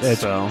 minutes.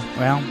 There's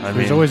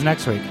always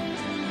next week.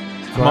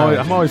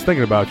 I'm always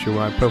thinking about you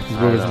when I put these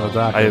movies in the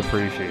docket. I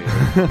appreciate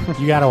it.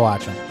 You got to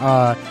watch them.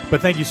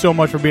 But thank you so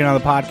much for being on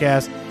the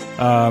podcast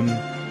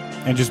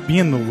and just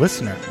being the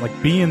listener,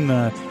 being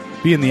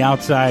the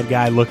outside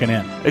guy looking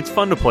in. It's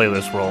fun to play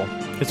this role.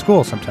 It's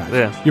cool sometimes.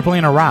 Yeah. You're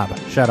playing a Rob.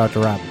 Shout out to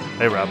Rob.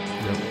 Hey, Rob.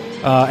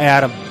 Yep.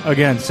 Adam,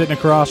 again, sitting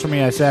across from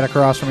me. I sat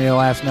across from you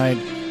last night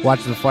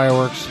watching the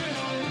fireworks.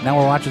 Now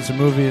we're watching some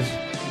movies.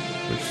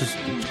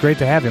 It's great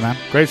to have you, man.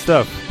 Great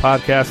stuff.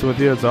 Podcasting with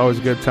you. It's always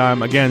a good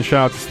time. Again,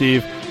 shout out to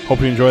Steve.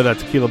 Hope you enjoy that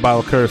Tequila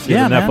Bottle Courtesy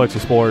of the Netflix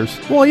Explorers.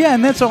 Well, yeah,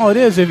 and that's all it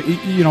is. If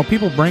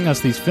people bring us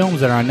these films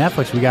that are on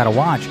Netflix, we got to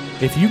watch.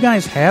 If you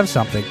guys have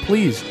something,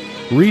 please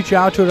reach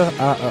out to us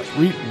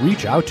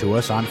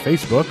on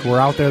Facebook.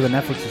 We're out there, the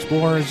Netflix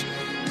Explorers.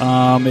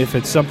 If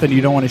it's something you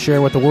don't want to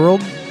share with the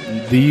world,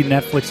 the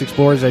Netflix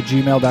Explorers at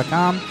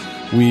gmail.com.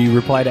 We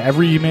reply to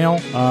every email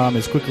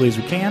as quickly as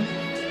we can.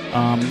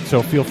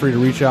 So feel free to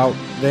reach out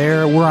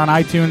there. We're on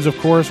iTunes, of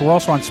course. We're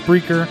also on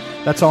Spreaker.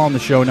 That's all in the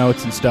show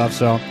notes and stuff.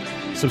 So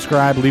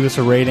subscribe, leave us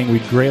a rating.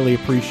 We'd greatly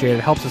appreciate it.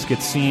 It helps us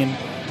get seen.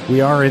 We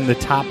are in the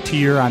top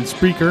tier on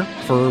Spreaker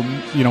for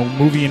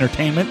movie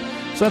entertainment.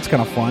 So that's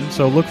kind of fun.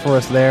 So look for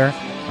us there.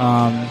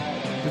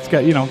 It's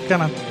got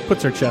kind of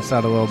puts our chests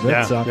out a little bit.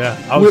 Yeah, yeah.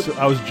 I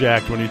was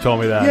jacked when you told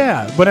me that.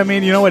 Yeah, but I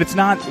mean, you know what? It's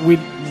not. We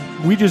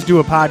just do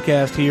a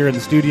podcast here in the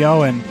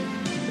studio, and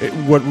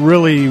what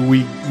really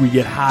we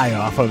get high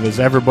off of is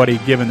everybody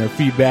giving their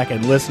feedback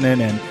and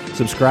listening and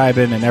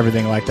subscribing and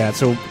everything like that.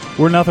 So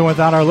we're nothing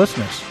without our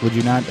listeners. Would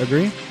you not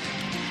agree?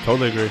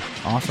 Totally agree.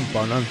 Awesome.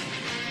 Bar none.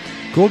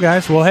 Cool,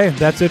 guys. Well, hey,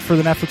 that's it for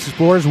the Netflix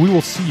Explorers. We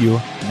will see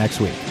you next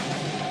week.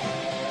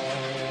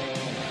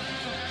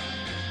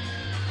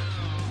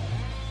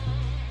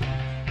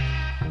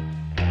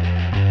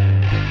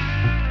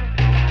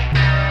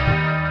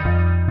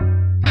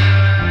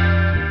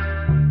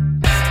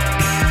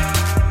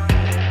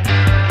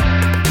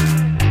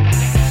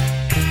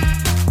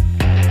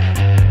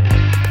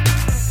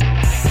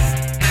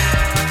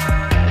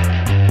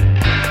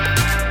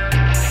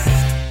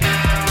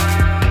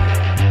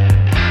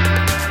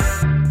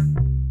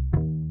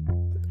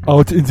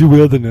 Out in the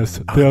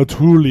wilderness, they are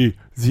truly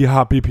the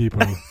happy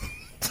people.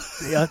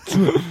 They are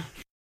truly.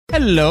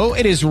 Hello,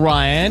 it is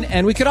Ryan,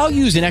 and we could all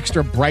use an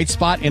extra bright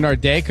spot in our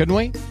day, couldn't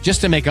we? Just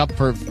to make up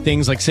for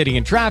things like sitting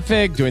in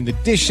traffic, doing the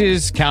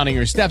dishes, counting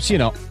your steps,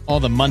 all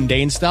the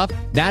mundane stuff.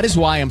 That is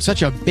why I'm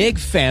such a big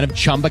fan of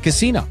Chumba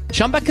Casino.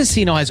 Chumba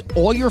Casino has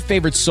all your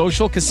favorite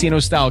social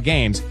casino-style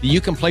games that you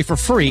can play for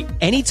free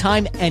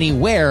anytime,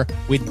 anywhere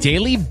with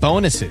daily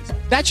bonuses.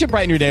 That should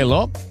brighten your day a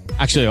little.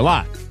 Actually, a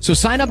lot. So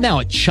sign up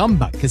now at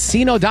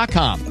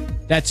ChumbaCasino.com.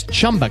 That's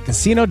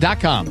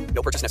ChumbaCasino.com.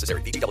 No purchase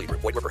necessary. VGW Group.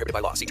 Void where prohibited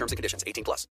by law. See terms and conditions. 18+.